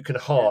 you can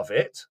halve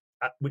it,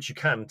 which you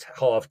can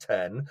halve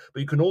 10, but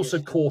you can also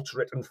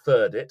quarter it and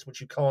third it, which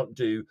you can't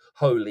do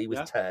wholly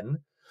with 10.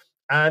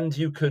 And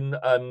you can,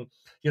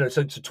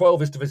 so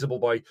 12 is divisible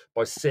by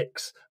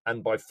 6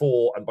 and by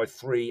 4 and by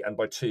 3 and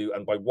by 2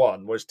 and by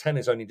 1, whereas 10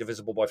 is only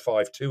divisible by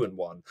 5, 2 and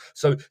 1.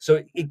 So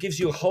it gives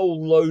you a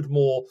whole load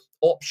more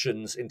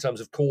options in terms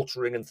of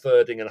quartering and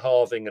thirding and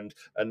halving and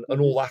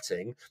all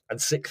thatting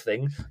and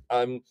sixthing.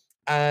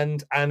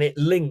 And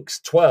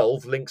it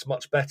 12 links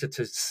much better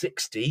to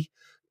 60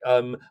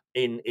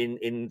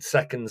 in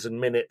seconds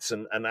and minutes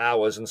and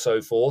hours and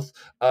so forth.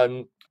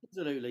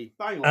 Absolutely,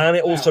 bang on. And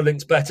it also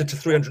links better to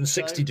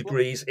 360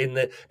 degrees in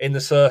the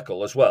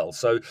circle as well.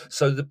 So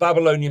the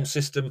Babylonian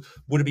system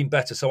would have been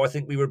better. So I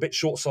think we were a bit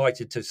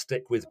short-sighted to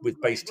stick with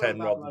base 10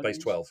 rather than base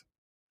 12.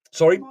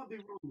 Sorry? I might be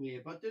wrong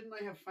here, but didn't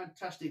they have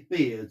fantastic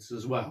beards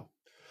as well?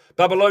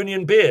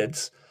 Babylonian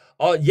beards?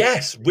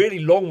 Yes, really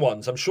long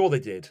ones. I'm sure they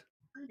did.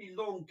 Really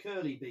long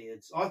curly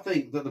beards. I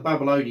think that the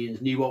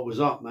Babylonians knew what was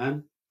up,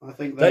 man. I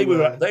think they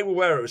were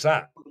where it was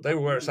at. They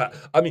were where it's at.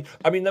 I mean,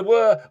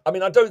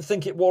 I don't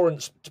think it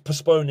warrants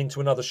postponing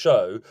to another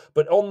show,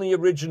 but on the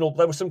original,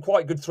 there were some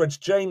quite good threads.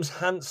 James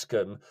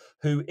Hanscom,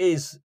 who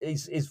is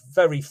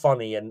very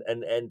funny and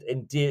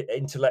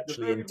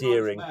intellectually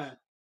endearing. Nice.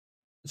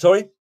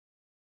 Sorry?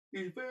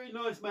 He's a very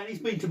nice man. He's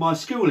been to my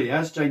school, he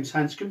has, James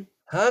Hanscom.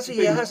 Has he?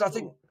 He has, I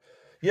think.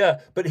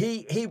 Yeah, but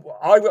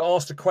I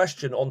asked a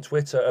question on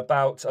Twitter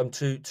about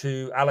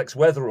to Alex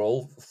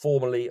Weatherall,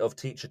 formerly of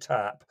Teacher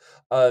Tap,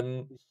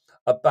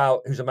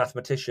 about who's a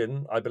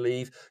mathematician, I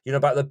believe,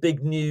 about the big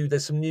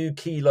there's some new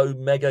kilo,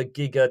 mega,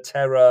 giga,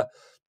 tera,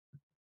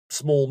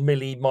 small,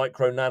 milli,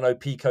 micro, nano,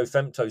 pico,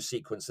 femto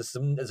sequence.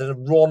 There's a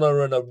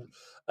runner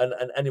and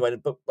anyway,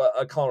 but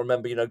I can't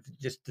remember.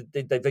 Just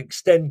they've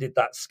extended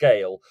that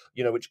scale,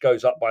 which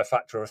goes up by a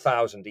factor of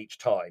 1,000 each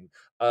time.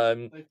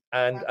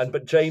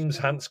 But James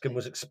Hanscom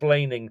was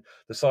explaining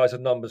the size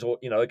of numbers, or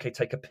okay,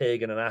 take a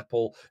pig and an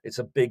apple. It's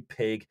a big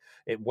pig.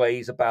 It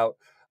weighs about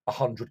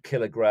 100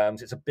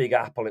 kilograms. It's a big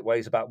apple. It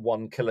weighs about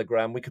 1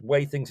 kilogram. We could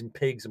weigh things in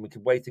pigs and we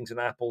could weigh things in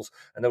apples,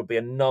 and there would be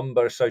a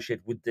number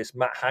associated with this.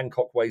 Matt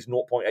Hancock weighs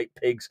 0.8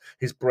 pigs.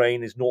 His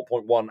brain is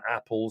 0.1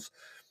 apples.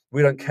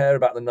 We don't care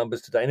about the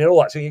numbers today, and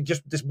all that. So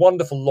just this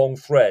wonderful long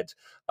thread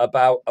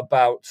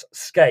about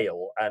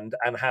scale and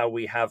how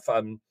we have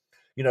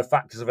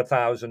factors of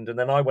 1,000. And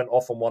then I went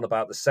off on one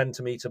about the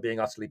centimeter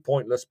being utterly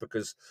pointless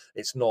because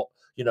it's not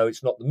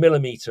the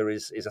millimeter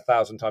is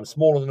 1,000 times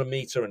smaller than a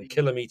meter, and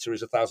kilometer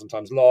is 1,000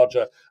 times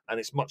larger, and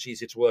it's much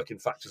easier to work in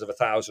factors of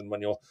 1,000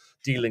 when you're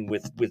dealing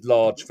with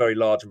large, very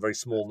large and very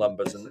small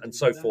numbers and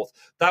so forth.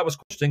 That was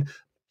interesting.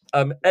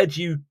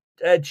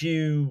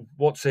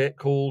 What's it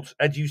called?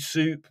 Edu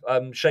Soup,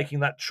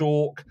 shaking that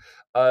chalk.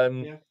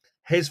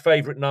 His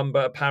favorite number,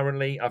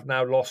 apparently, I've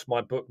now lost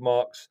my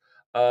bookmarks.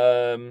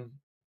 No,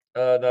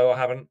 I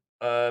haven't.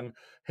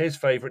 His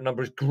favorite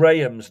number is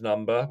Graham's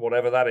number,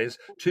 whatever that is.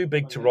 Too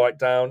big to write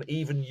down,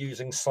 even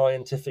using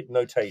scientific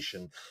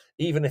notation.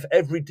 Even if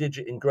every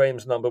digit in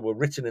Graham's number were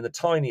written in the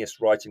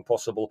tiniest writing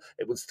possible,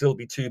 it would still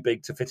be too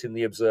big to fit in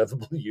the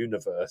observable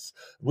universe.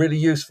 Really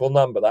useful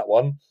number, that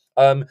one.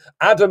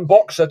 Adam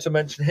Boxer, to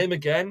mention him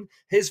again,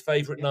 his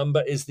favorite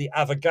number is the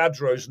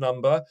Avogadro's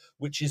number,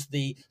 which is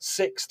the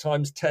 6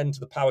 times 10 to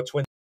the power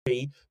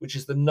 23, which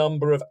is the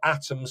number of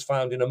atoms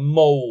found in a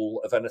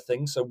mole of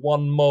anything. So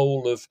 1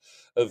 mole of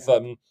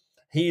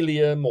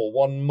helium or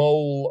 1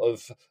 mole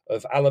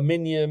of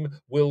aluminium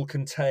will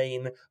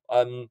contain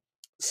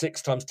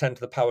 6 times 10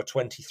 to the power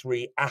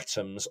 23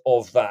 atoms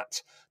of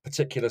that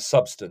particular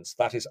substance.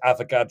 That is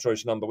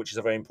Avogadro's number, which is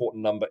a very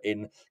important number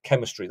in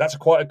chemistry. That's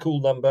quite a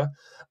cool number.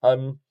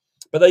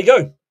 But there you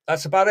go.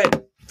 That's about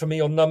it for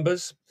me on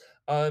numbers.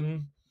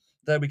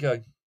 There we go.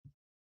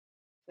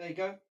 There you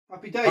go.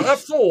 Happy days. I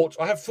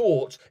have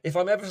thought if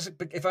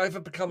I ever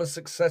become a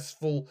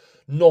successful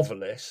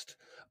novelist,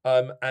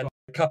 and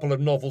a couple of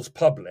novels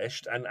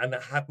published and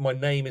have my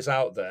name is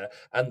out there,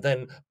 and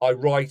then I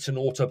write an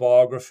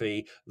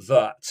autobiography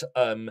that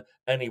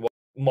anyone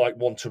might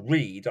want to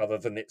read, other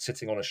than it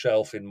sitting on a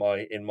shelf in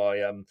my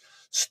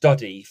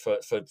study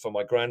for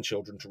my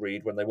grandchildren to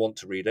read when they want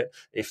to read it,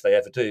 if they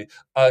ever do.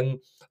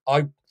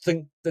 I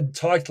think the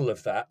title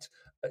of that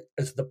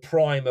is The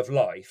Prime of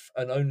Life,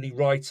 and only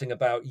writing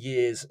about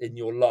years in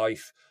your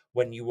life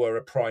when you were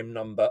a prime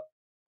number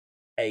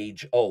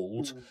age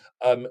old.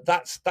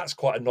 That's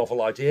quite a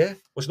novel idea. Well,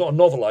 it's not a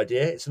novel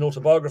idea; it's an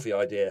autobiography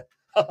idea.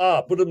 Ha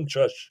ha!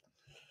 Chush.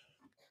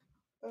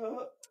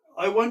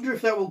 I wonder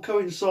if that will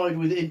coincide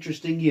with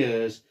interesting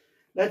years.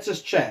 Let's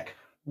just check.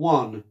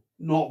 1,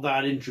 not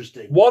that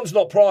interesting. 1's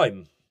not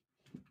prime.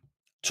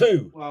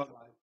 2. Well,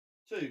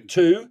 2.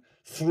 2,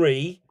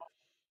 3.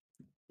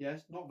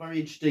 Yes, not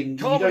very interesting.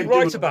 Can't really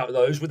write about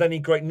those with any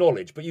great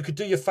knowledge, but you could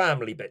do your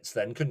family bits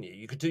then, couldn't you?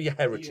 You could do your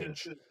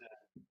heritage.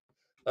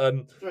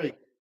 3.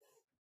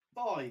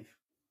 5.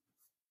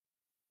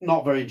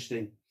 Not very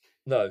interesting.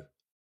 No.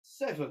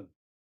 7.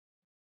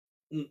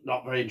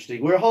 Not very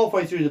interesting. We're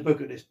halfway through the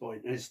book at this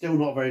point, and it's still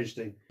not very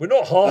interesting. We're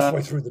not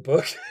halfway through the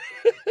book.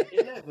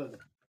 11.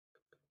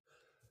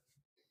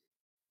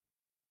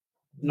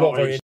 Not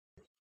very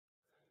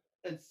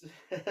interesting.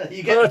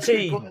 You get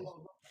 13.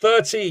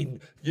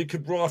 13. You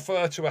could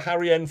refer to a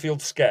Harry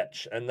Enfield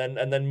sketch and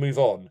then move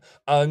on.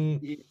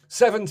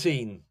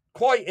 17.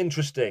 Quite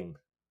interesting.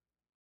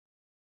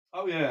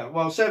 Oh yeah.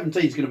 Well,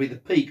 17 is going to be the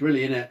peak,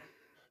 really, isn't it?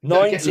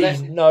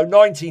 19. No,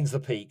 19's the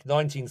peak.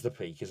 19's the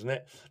peak, isn't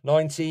it?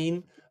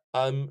 19.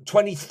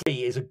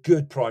 23 is a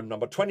good prime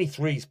number.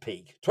 23's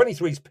peak.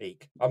 23's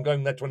peak. I'm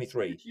going there.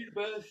 23.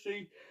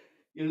 University.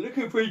 You're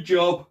looking for a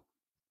job.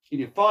 And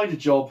you find a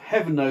job.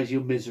 Heaven knows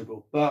you're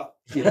miserable, but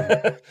you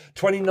know.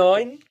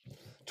 29.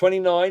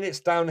 29. It's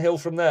downhill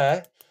from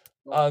there.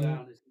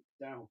 Down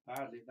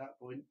badly at that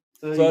point.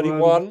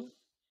 31.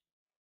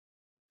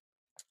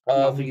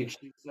 Nothing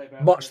interesting to say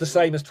about much the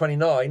same as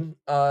 29.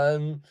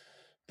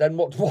 Then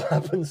what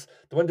happens?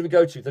 When do we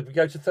go to? Did we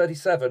go to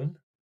 37?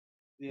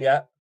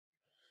 Yeah.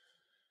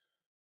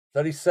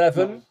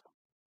 37?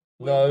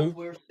 No.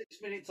 We're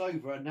 6 minutes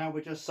over, and now we're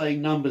just saying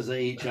numbers at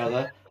each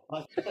other.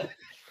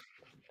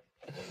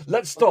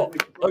 Let's stop.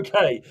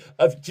 Okay.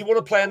 Do you want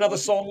to play another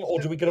song,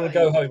 or do we going to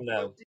go home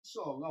now?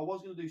 I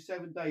was going to do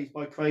 7 Days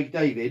by Craig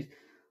David,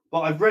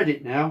 but I've read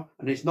it now,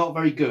 and it's not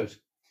very good.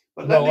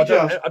 But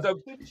I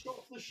don't finish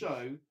off the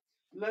show.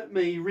 Let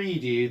me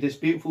read you this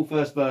beautiful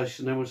first verse,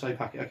 and then we'll say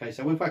pack it. Okay,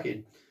 so we'll pack it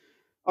in.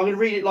 I'm going to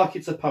read it like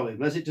it's a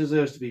poem, as it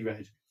deserves to be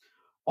read.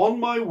 On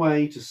my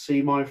way to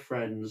see my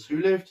friends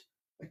who lived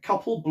a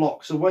couple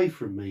blocks away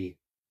from me.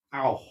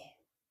 Ow.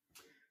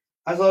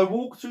 As I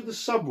walked through the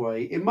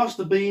subway, it must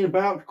have been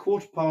about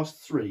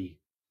 3:15.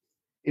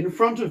 In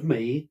front of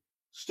me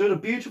stood a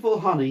beautiful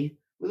honey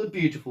with a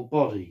beautiful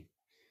body.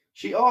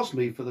 She asked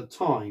me for the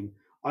time.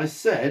 I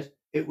said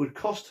it would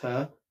cost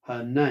her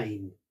her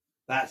name.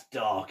 That's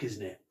dark,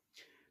 isn't it?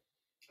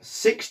 A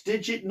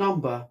 6-digit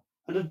number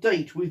and a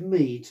date with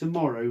me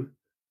tomorrow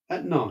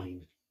at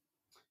 9.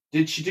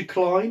 Did she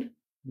decline?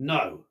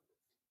 No.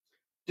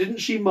 Didn't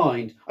she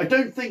mind? I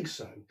don't think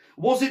so.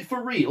 Was it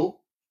for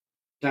real?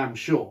 Damn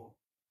sure.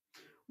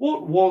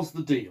 What was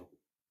the deal?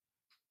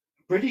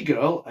 A pretty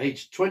girl,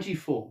 aged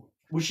 24.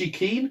 Was she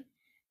keen?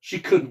 She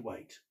couldn't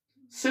wait.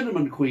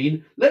 Cinnamon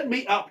Queen, let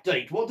me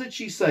update. What did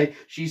she say?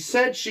 She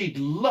said she'd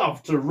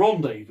love to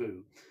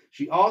rendezvous.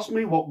 She asked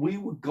me what we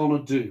were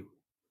gonna do.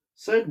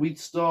 Said we'd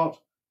start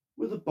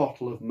with a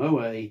bottle of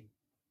Moet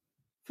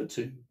for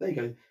 2. There you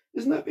go.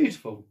 Isn't that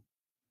beautiful?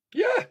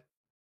 Yeah.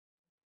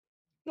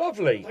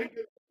 Lovely.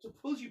 It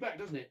pulls you back,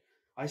 doesn't it?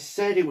 I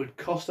said it would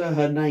cost her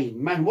her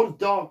name. Man, what a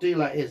dark deal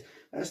that is.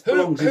 Whose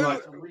poem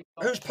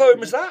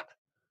was that?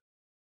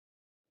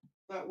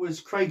 That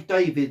was Craig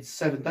David's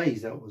 7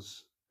 Days. That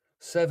was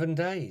 7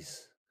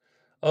 days.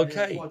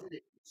 Okay. I did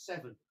it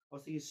 7. I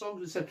was thinking songs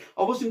with 7.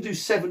 I was going to do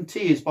 7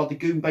 Tears by the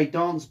Goombay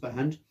Dance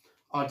Band.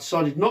 I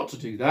decided not to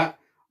do that.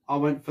 I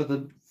went for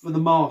the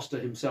master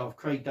himself,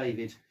 Craig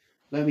David.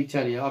 Let me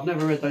tell you, I've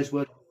never read those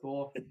words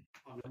before.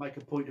 I'm going to make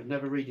a point of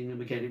never reading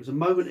them again. It was a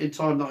moment in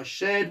time that I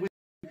shared with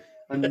you,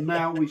 and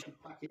now we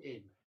should pack it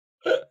in.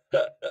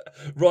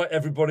 Right,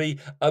 everybody.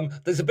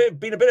 There's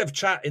been a bit of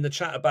chat in the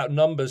chat about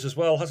numbers as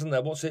well, hasn't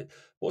there?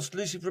 What's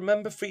Lucy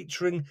Remember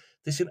featuring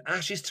this in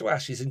Ashes to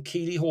Ashes, and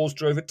Keeley Hawes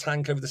drove a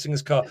tank over the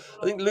singer's car.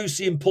 I think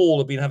Lucy and Paul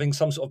have been having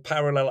some sort of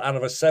parallel.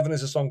 Anna 7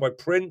 is a song by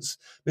Prince.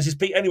 Mrs.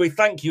 P. Anyway,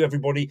 thank you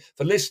everybody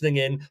for listening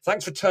in.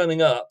 Thanks for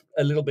turning up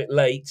a little bit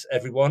late,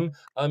 everyone.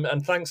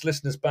 And thanks,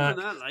 listeners back.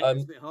 That late.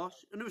 It's a bit harsh.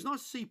 And it was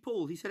nice to see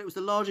Paul. He said it was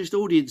the largest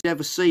audience he'd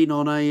ever seen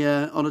on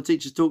a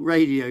Teachers Talk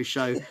radio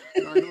show.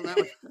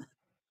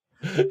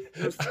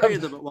 There was 3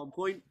 of them at one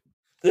point.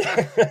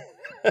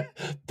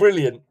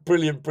 Brilliant.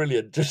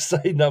 Just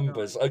say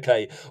numbers.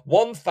 Okay,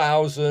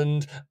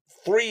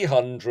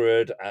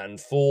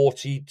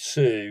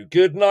 1,342.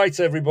 Good night,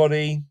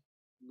 everybody.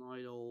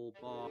 Night all.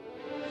 Bye.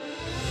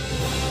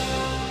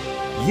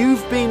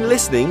 You've been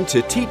listening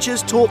to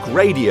Teachers Talk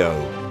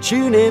Radio.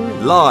 Tune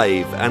in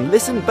live and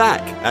listen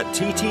back at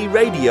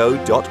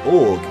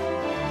ttradio.org.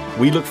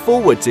 We look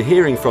forward to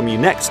hearing from you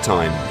next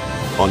time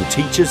on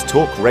Teachers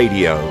Talk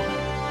Radio.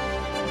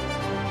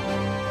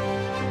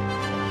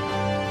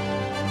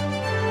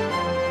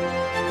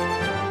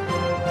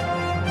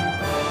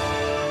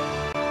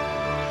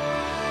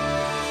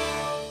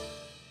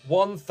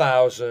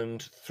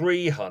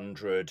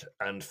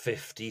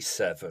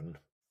 1,357.